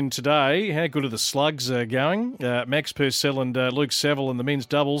in action today. How good are the slugs going? Max Purcell and Luke Saville in the men's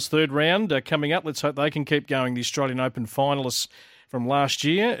doubles. Third round coming up. Let's hope they can keep going. The Australian Open finalists from last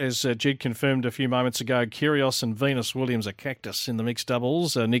year, as Jed confirmed a few moments ago, Kyrgios and Venus Williams are cactus in the mixed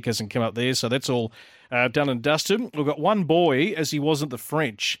doubles. Nick hasn't come up there, so that's all done and dusted. We've got one boy, as he was at the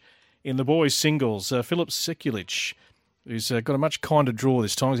French, in the boys' singles, Filip Sekulic, who's got a much kinder draw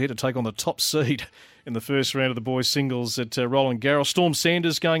this time. He's had to take on the top seed in the first round of the boys' singles at Roland Garros. Storm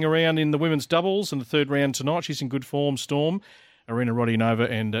Sanders going around in the women's doubles in the third round tonight. She's in good form, Storm. Arena Rodionova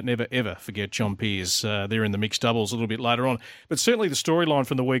and never, ever forget John Peers. They're in the mixed doubles a little bit later on. But certainly the storyline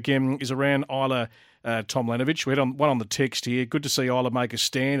from the weekend is around Isla Tomljanovic. We had one on the text here. Good to see Isla make a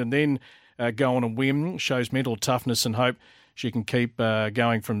stand and then go on and win. Shows mental toughness and hope she can keep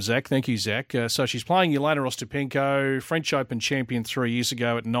going from Zach. Thank you, Zach. So she's playing Jelena Ostapenko, French Open champion 3 years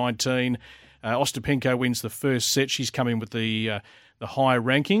ago at 19. Ostapenko wins the first set. She's coming with the high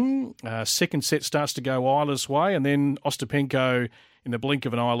ranking. Second set starts to go Isla's way, and then Ostapenko, in the blink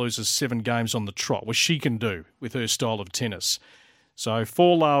of an eye, loses 7 games on the trot, which she can do with her style of tennis. So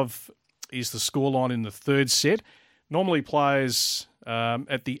 4-love is the scoreline in the third set. Normally players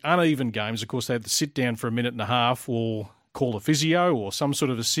at the uneven games, of course, they have to sit down for a minute and a half or call a physio or some sort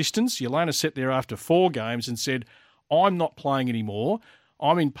of assistance. Jelena sat there after 4 games and said, I'm not playing anymore.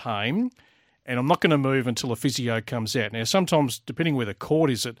 I'm in pain. And I'm not going to move until a physio comes out. Now, sometimes, depending where the court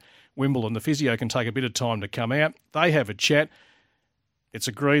is at Wimbledon, the physio can take a bit of time to come out. They have a chat. It's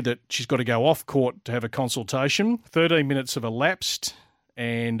agreed that she's got to go off court to have a consultation. 13 minutes have elapsed,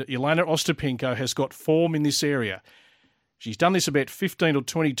 and Jelena Ostapenko has got form in this area. She's done this about 15 or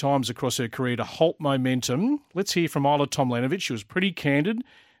 20 times across her career to halt momentum. Let's hear from Isla Tomljanovic. She was pretty candid.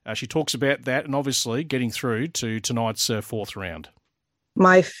 She talks about that and obviously getting through to tonight's fourth round.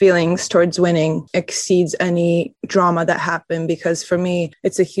 My feelings towards winning exceeds any drama that happened because for me,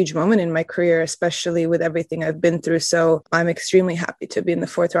 it's a huge moment in my career, especially with everything I've been through. So I'm extremely happy to be in the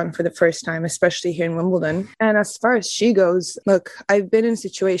fourth round for the first time, especially here in Wimbledon. And as far as she goes, look, I've been in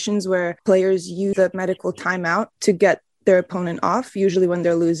situations where players use the medical timeout to get their opponent off, usually when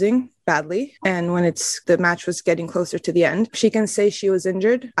they're losing badly. And when the match was getting closer to the end, she can say she was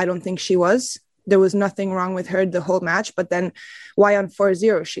injured. I don't think she was. there was nothing wrong with her the whole match, but then why on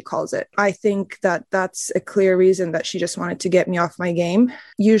 4-0 she calls it? I think that that's a clear reason that she just wanted to get me off my game.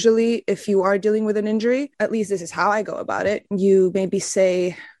 Usually, if you are dealing with an injury, at least this is how I go about it. You maybe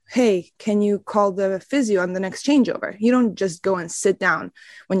say, hey, can you call the physio on the next changeover? You don't just go and sit down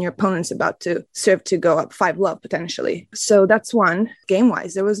when your opponent's about to serve to go up 5-love potentially. So that's one.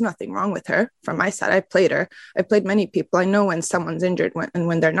 Game-wise, there was nothing wrong with her. From my side, I played her. I played many people. I know when someone's injured and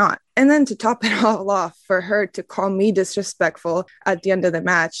when they're not. And then to top it all off, for her to call me disrespectful at the end of the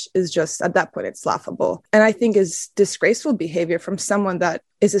match is just, at that point, it's laughable. And I think is disgraceful behavior from someone that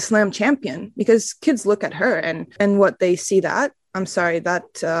is a slam champion, because kids look at her and what they see that. I'm sorry,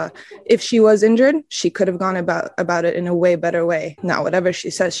 that if she was injured, she could have gone about it in a way better way. Now, whatever she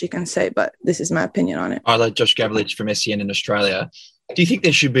says, she can say, but this is my opinion on it. I like Josh Gavlich from SEN in Australia. Do you think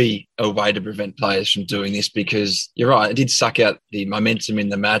there should be a way to prevent players from doing this? Because you're right, it did suck out the momentum in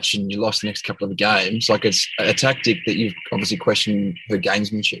the match and you lost the next couple of games. Like, it's a tactic that you've obviously questioned her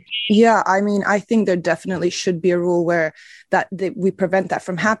gamesmanship. Yeah, I mean, I think there definitely should be a rule where that we prevent that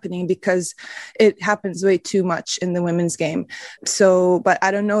from happening, because it happens way too much in the women's game. So, but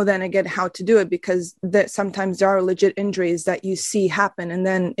I don't know then again how to do it, because sometimes there are legit injuries that you see happen and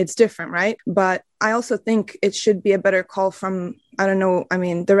then it's different, right? But I also think it should be a better call from, I don't know, I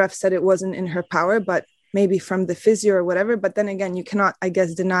mean, the ref said it wasn't in her power, but maybe from the physio or whatever. But then again, you cannot, I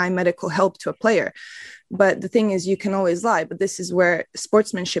guess, deny medical help to a player. But the thing is, you can always lie. But this is where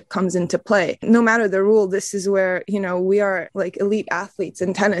sportsmanship comes into play. No matter the rule, this is where, we are like elite athletes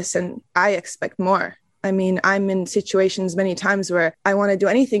in tennis, and I expect more. I mean, I'm in situations many times where I want to do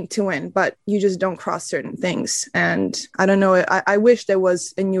anything to win, but you just don't cross certain things. And I don't know, I wish there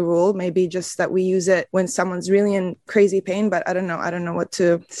was a new rule, maybe just that we use it when someone's really in crazy pain, but I don't know what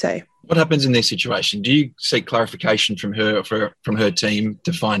to say. What happens in this situation? Do you seek clarification from her or from her team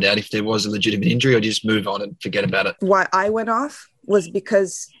to find out if there was a legitimate injury, or do you just move on and forget about it? Why I went off was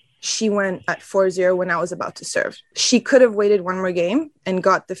because she went at 4-0 when I was about to serve. She could have waited one more game and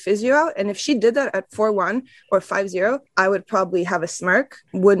got the physio out. And if she did that at 4-1 or 5-0, I would probably have a smirk,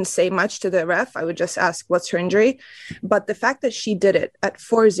 wouldn't say much to the ref. I would just ask, what's her injury? But the fact that she did it at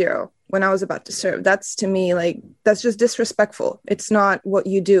 4-0 when I was about to serve, that's to me, that's just disrespectful. It's not what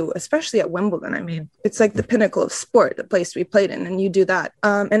you do, especially at Wimbledon. I mean, it's like the pinnacle of sport, the place we played in, and you do that.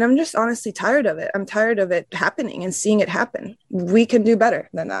 And I'm just honestly tired of it. I'm tired of it happening and seeing it happen. We can do better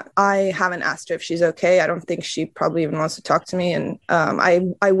than that. I haven't asked her if she's okay. I don't think she probably even wants to talk to me. And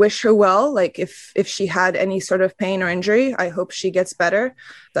I wish her well. Like, if she had any sort of pain or injury, I hope she gets better.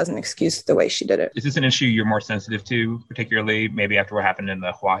 Doesn't excuse the way she did it. Is this an issue you're more sensitive to, particularly maybe after what happened in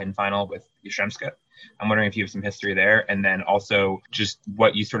the Huahin final with Yashemska? I'm wondering if you have some history there, and then also just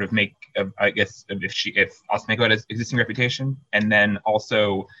what you sort of make of, I guess, if Osmanko had an existing reputation, and then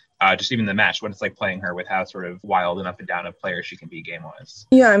also just even the match, what it's like playing her with how sort of wild and up and down a player she can be game-wise.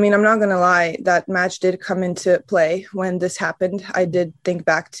 Yeah, I mean, I'm not going to lie. That match did come into play when this happened. I did think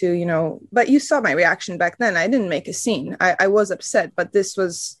back to, but you saw my reaction back then. I didn't make a scene. I was upset, but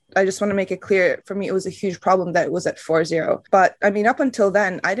I just want to make it clear, for me, it was a huge problem that it was at 4-0. But I mean, up until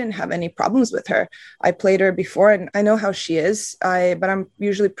then, I didn't have any problems with her. I played her before and I know how she is. But I'm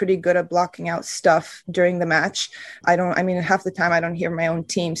usually pretty good at blocking out stuff during the match. Half the time I don't hear my own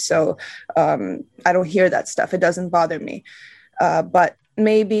team. So I don't hear that stuff. It doesn't bother me. But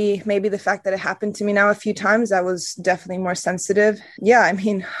maybe the fact that it happened to me now a few times, I was definitely more sensitive. Yeah, I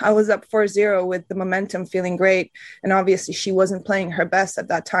mean, I was up 4-0 with the momentum, feeling great. And obviously she wasn't playing her best at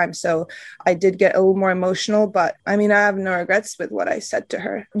that time. So I did get a little more emotional, but I mean, I have no regrets with what I said to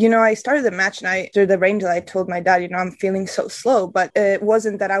her. I started the match and after the rain delay, I told my dad, I'm feeling so slow, but it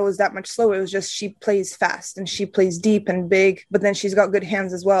wasn't that I was that much slower. It was just, she plays fast and she plays deep and big, but then she's got good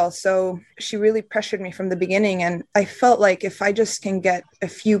hands as well. So she really pressured me from the beginning. And I felt like if I just can get a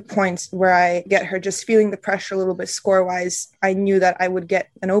few points where I get her just feeling the pressure a little bit score-wise, I knew that I would get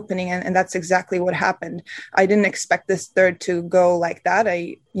an opening, and that's exactly what happened. I didn't expect this third to go like that.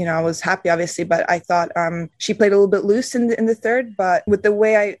 I was happy, obviously, but I thought she played a little bit loose in the third, but with the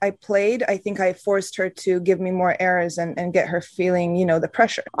way I played, I think I forced her to give me more errors and get her feeling, the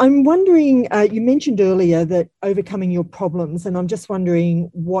pressure. I'm wondering, you mentioned earlier that overcoming your problems, and I'm just wondering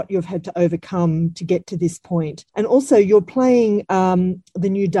what you've had to overcome to get to this point. And also, you're playing the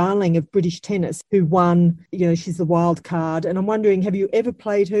new darling of British tennis who won, she's the wild card. And I'm wondering, have you ever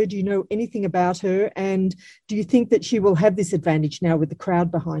played her? Do you know anything about her? And do you think that she will have this advantage now with the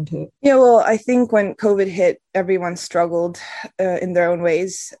crowd behind her? Yeah, well, I think when COVID hit, everyone struggled in their own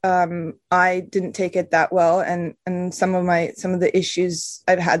ways. I didn't take it that well, and some of the issues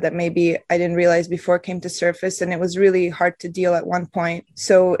I've had that maybe I didn't realize before came to surface, and it was really hard to deal at one point.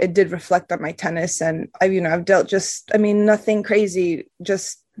 So it did reflect on my tennis, and I've dealt nothing crazy,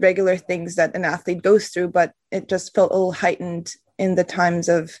 just regular things that an athlete goes through, but it just felt a little heightened in the times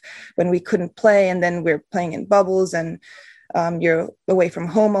of when we couldn't play, and then we're playing in bubbles, and you're away from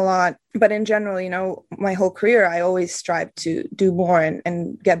home a lot. But in general, my whole career, I always strive to do more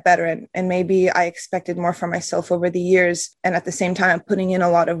and get better. And maybe I expected more from myself over the years. And at the same time, I'm putting in a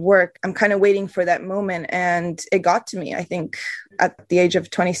lot of work. I'm kind of waiting for that moment. And it got to me. I think at the age of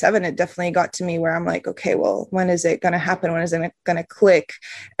 27, it definitely got to me where I'm like, okay, well, when is it going to happen? When is it going to click?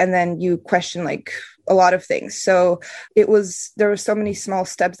 And then you question a lot of things. So there were so many small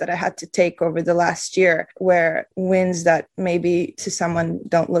steps that I had to take over the last year, where wins that maybe to someone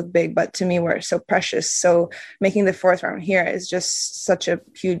don't look big, but to me were so precious. So making the fourth round here is just such a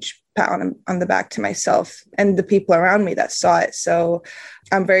huge pat on the back to myself and the people around me that saw it. So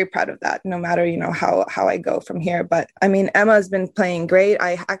I'm very proud of that, no matter, how I go from here. But Emma has been playing great.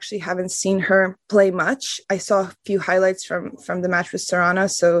 I actually haven't seen her play much. I saw a few highlights from the match with Serrana.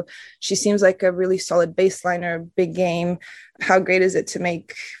 So she seems like a really solid baseliner, big game. How great is it to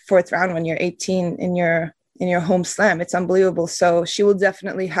make fourth round when you're 18 in your home slam? It's unbelievable. So she will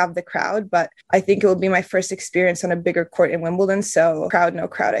definitely have the crowd, but I think it will be my first experience on a bigger court in Wimbledon. So crowd, no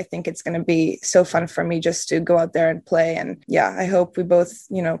crowd, I think it's going to be so fun for me just to go out there and play. And yeah, I hope we both,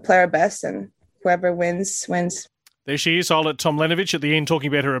 play our best, and whoever wins. There she is, Ola Tomljanovic at the end, talking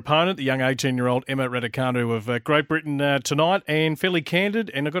about her opponent, the young 18-year-old Emma Raducanu of Great Britain tonight, and fairly candid,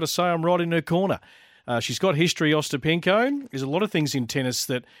 and I've got to say I'm right in her corner. She's got history, Ostapenko. There's a lot of things in tennis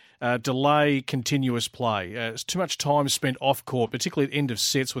that delay continuous play. It's too much time spent off court, particularly at end of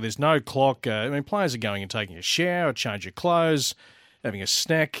sets where there's no clock. Players are going and taking a shower, change of clothes, having a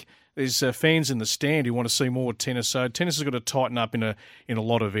snack. There's fans in the stand who want to see more tennis. So tennis has got to tighten up in a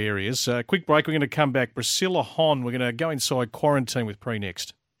lot of areas. Quick break. We're going to come back. Priscilla Hon. We're going to go inside quarantine with Pre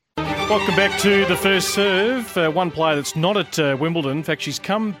next. Welcome back to the first serve. One player that's not at Wimbledon. In fact, she's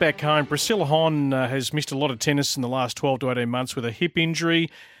come back home. Priscilla Hon has missed a lot of tennis in the last 12 to 18 months with a hip injury.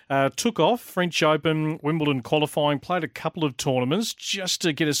 Took off French Open, Wimbledon qualifying, played a couple of tournaments just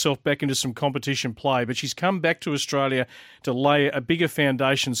to get herself back into some competition play. But she's come back to Australia to lay a bigger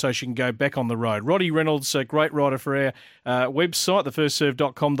foundation so she can go back on the road. Roddy Reynolds, a great writer for our website,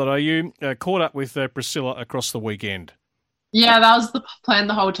 thefirstserve.com.au, caught up with Priscilla across the weekend. Yeah, that was the plan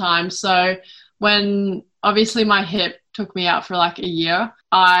the whole time. So when obviously my hip took me out for like a year,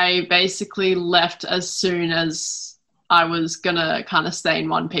 I basically left as soon as I was going to kind of stay in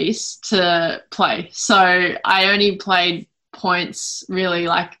one piece to play. So I only played points really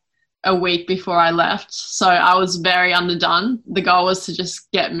like a week before I left. So I was very underdone. The goal was to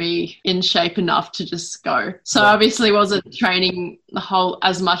just get me in shape enough to just go. So obviously wasn't training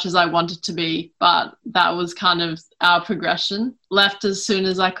as much as I wanted to be, but that was kind of our progression. Left as soon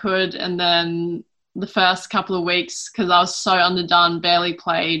as I could, and then the first couple of weeks, because I was so underdone, barely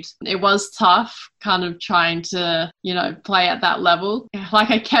played. It was tough kind of trying to, play at that level.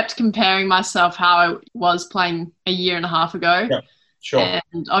 Like I kept comparing myself how I was playing a year and a half ago. Yeah. Sure.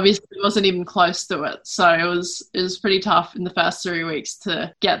 And obviously it wasn't even close to it. So it was pretty tough in the first 3 weeks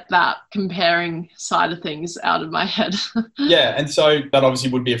to get that comparing side of things out of my head. Yeah, and so that obviously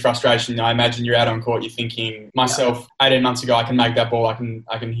would be a frustration. I imagine you're out on court, you're thinking, 18 months ago, I can make that ball, I can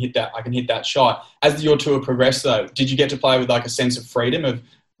hit that shot. As your tour progressed though, did you get to play with like a sense of freedom of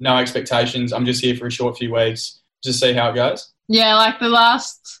no expectations, I'm just here for a short few weeks, just see how it goes? Yeah, like the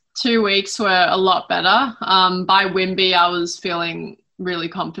last 2 weeks were a lot better. By Wimby, I was feeling really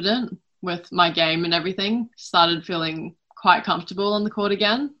confident with my game and everything. Started feeling quite comfortable on the court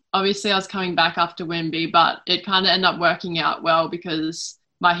again. Obviously, I was coming back after Wimby, but it kind of ended up working out well because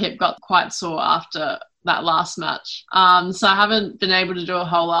my hip got quite sore after that last match. So I haven't been able to do a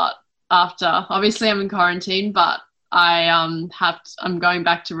whole lot after. Obviously, I'm in quarantine, but I'm going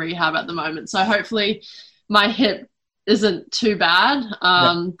back to rehab at the moment. So hopefully my hip isn't too bad,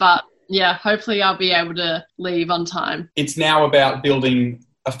 but yeah, hopefully I'll be able to leave on time. It's now about building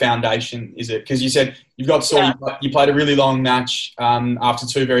a foundation, is it? Because you said you've got sore, you played a really long match after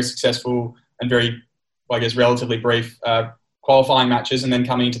two very successful and very, relatively brief qualifying matches, and then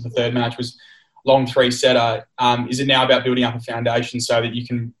coming into the third match was long 3-setter. Is it now about building up a foundation so that you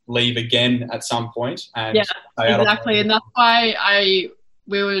can leave again at some point? And exactly, and that's why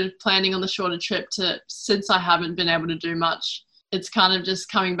we were planning on the shorter trip since I haven't been able to do much. It's kind of just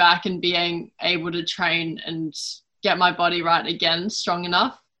coming back and being able to train and get my body right again, strong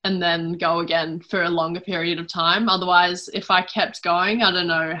enough. and then go again for a longer period of time. Otherwise, if I kept going, I don't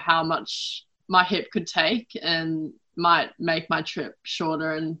know how much my hip could take and might make my trip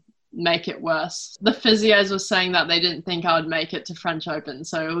shorter and make it worse. The physios were saying that they didn't think I would make it to French Open.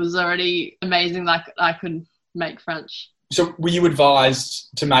 So it was already amazing that I could make French. So were you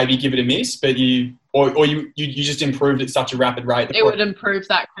advised to maybe give it a miss, but you just improved at such a rapid rate? It would improve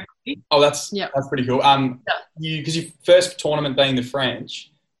that quickly. Oh, that's pretty cool. Because your first tournament being the French,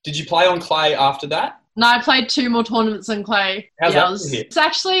 did you play on clay after that? No, I played 2 more tournaments on clay. How's that? It's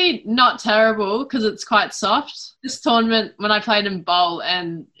actually not terrible because it's quite soft. This tournament, when I played in bowl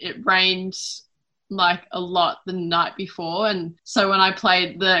and it rained like a lot the night before, and so when I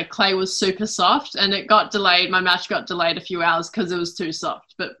played, the clay was super soft and it got delayed. My match got delayed a few hours because it was too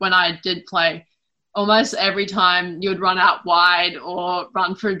soft. But when I did play, almost every time you would run out wide or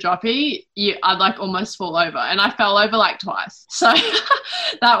run for a droppy, I'd like almost fall over. And I fell over like twice. So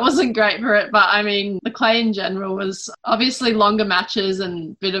that wasn't great for it. But I mean, the clay in general was obviously longer matches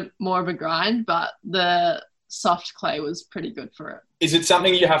and more of a grind, but the soft clay was pretty good for it. Is it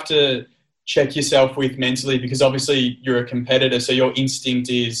something you have to check yourself with mentally? Because obviously you're a competitor, so your instinct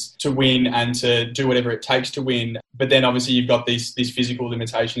is to win and to do whatever it takes to win. But then obviously you've got these physical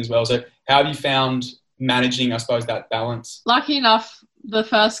limitations as well. So how have you found managing, I suppose, that balance? Lucky enough, the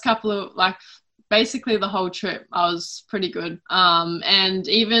first couple of, basically the whole trip, I was pretty good. And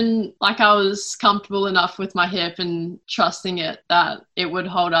even I was comfortable enough with my hip and trusting it that it would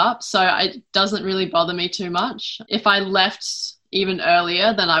hold up. So it doesn't really bother me too much. If I left even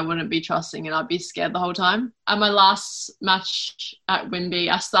earlier, then I wouldn't be trusting and I'd be scared the whole time. At my last match at Wimby,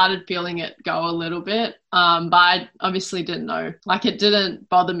 I started feeling it go a little bit, but I obviously didn't know. It didn't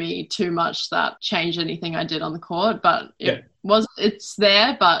bother me too much that changed anything I did on the court, but it's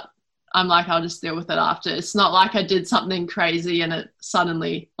there, but I'm like, I'll just deal with it after. It's not like I did something crazy and it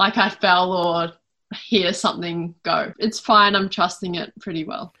suddenly, I fell or hear something go. It's fine. I'm trusting it pretty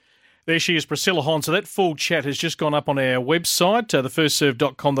well. There she is, Priscilla Hon. So that full chat has just gone up on our website,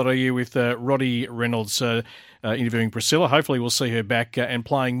 thefirstserve.com.au, with Roddy Reynolds interviewing Priscilla. Hopefully we'll see her back and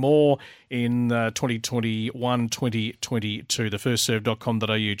playing more in 2021-2022,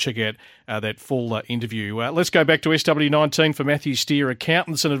 thefirstserve.com.au. Check out that full interview. Let's go back to SW19 for Matthew Steer.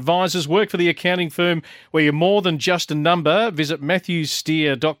 Accountants and advisors work for the accounting firm where you're more than just a number. Visit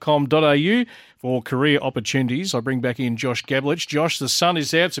matthewsteer.com.au for career opportunities. I bring back in Josh Gablich. Josh, the sun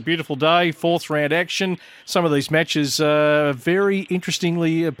is out. It's a beautiful day. 4th round action. Some of these matches are very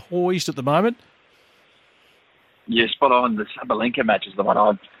interestingly poised at the moment. Yeah, spot on. The Sabalenka match is the one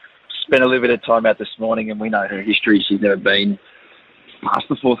I've spent a little bit of time out this morning, and we know her history. She's never been past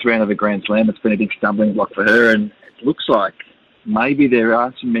the 4th round of a Grand Slam. It's been a big stumbling block for her, and it looks like maybe there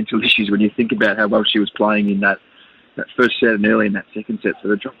are some mental issues when you think about how well she was playing in that first set and early in that second set. So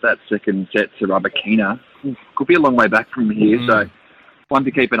to drop that second set to Rybakina could be a long way back from here. So one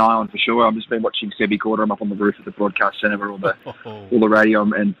to keep an eye on for sure. I've just been watching Sebi Corder. I'm up on the roof of the broadcast centre where all the radio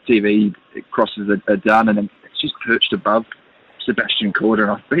and TV crosses are done, and it's just perched above Sebastian Corder.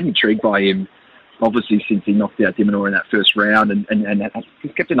 And I've been intrigued by him, obviously, since he knocked out Dimonor in that first round, and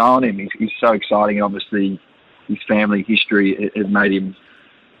he's kept an eye on him. He's so exciting, and obviously his family history has made him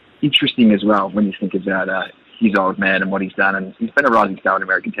interesting as well when you think about his old man and what he's done. And he's been a rising star in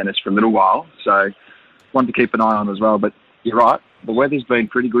American tennis for a little while, so one to keep an eye on as well. But you're right, the weather's been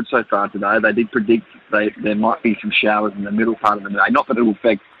pretty good so far today. They did predict there might be some showers in the middle part of the day. Not that it will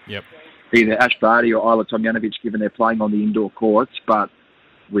affect either Ash Barty or Isla Tomljanovic, given they're playing on the indoor courts, but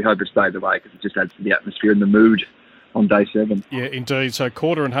we hope it stays away because it just adds to the atmosphere and the mood on day 7. Yeah, indeed. So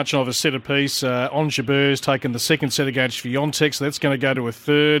Corder and Hutchinov a set apiece. Ons Jabeur's taken the second set against Fiontek, so that's going to go to a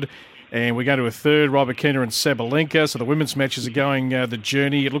third. And we're going to a third, Rybakina and Sabalenka. So the women's matches are going the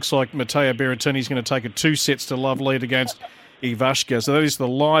journey. It looks like Matteo Berrettini's going to take a 2-sets-to-love lead against Ivashka. So that is the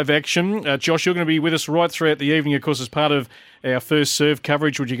live action. Josh, you're going to be with us right throughout the evening, of course, as part of our First Serve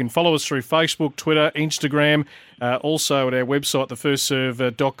coverage, which you can follow us through Facebook, Twitter, Instagram, also at our website,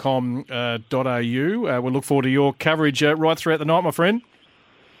 thefirstserve.com.au. We'll look forward to your coverage right throughout the night, my friend.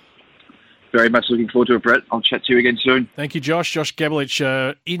 Very much looking forward to it, Brett. I'll chat to you again soon. Thank you, Josh. Josh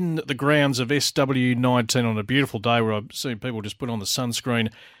Gablich in the grounds of SW19 on a beautiful day where I've seen people just put on the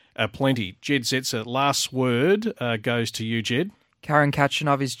sunscreen plenty. Jed Zetzer, last word goes to you, Jed. Karen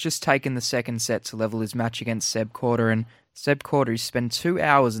Khachanov has just taken the second set to level his match against Seb Corder, and Seb Corder has spent 2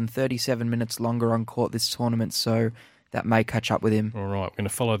 hours and 37 minutes longer on court this tournament, so that may catch up with him. All right, we're going to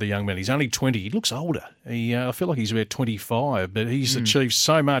follow the young man. He's only 20. He looks older. I feel like he's about 25, but he's achieved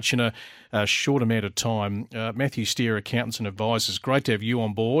so much in a short amount of time. Matthew Steer, Accountants and Advisors. Great to have you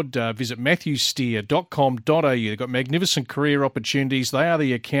on board. Visit matthewsteer.com.au. They've got magnificent career opportunities. They are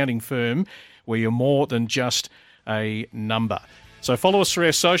the accounting firm where you're more than just a number. So follow us through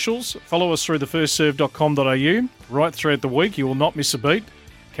our socials. Follow us through thefirstserve.com.au. Right throughout the week, you will not miss a beat.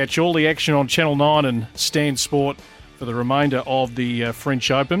 Catch all the action on Channel 9 and Stan Sport for the remainder of the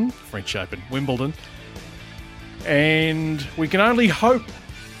French Open, Wimbledon. And we can only hope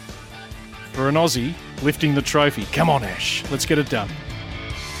for an Aussie lifting the trophy. Come on, Ash. Let's get it done.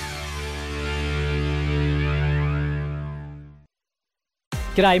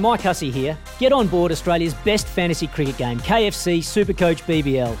 G'day, Mike Hussey here. Get on board Australia's best fantasy cricket game, KFC Supercoach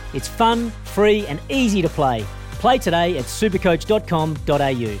BBL. It's fun, free and easy to play. Play today at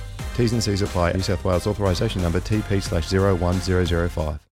supercoach.com.au. T's and C's apply. New South Wales authorisation number TP/01005.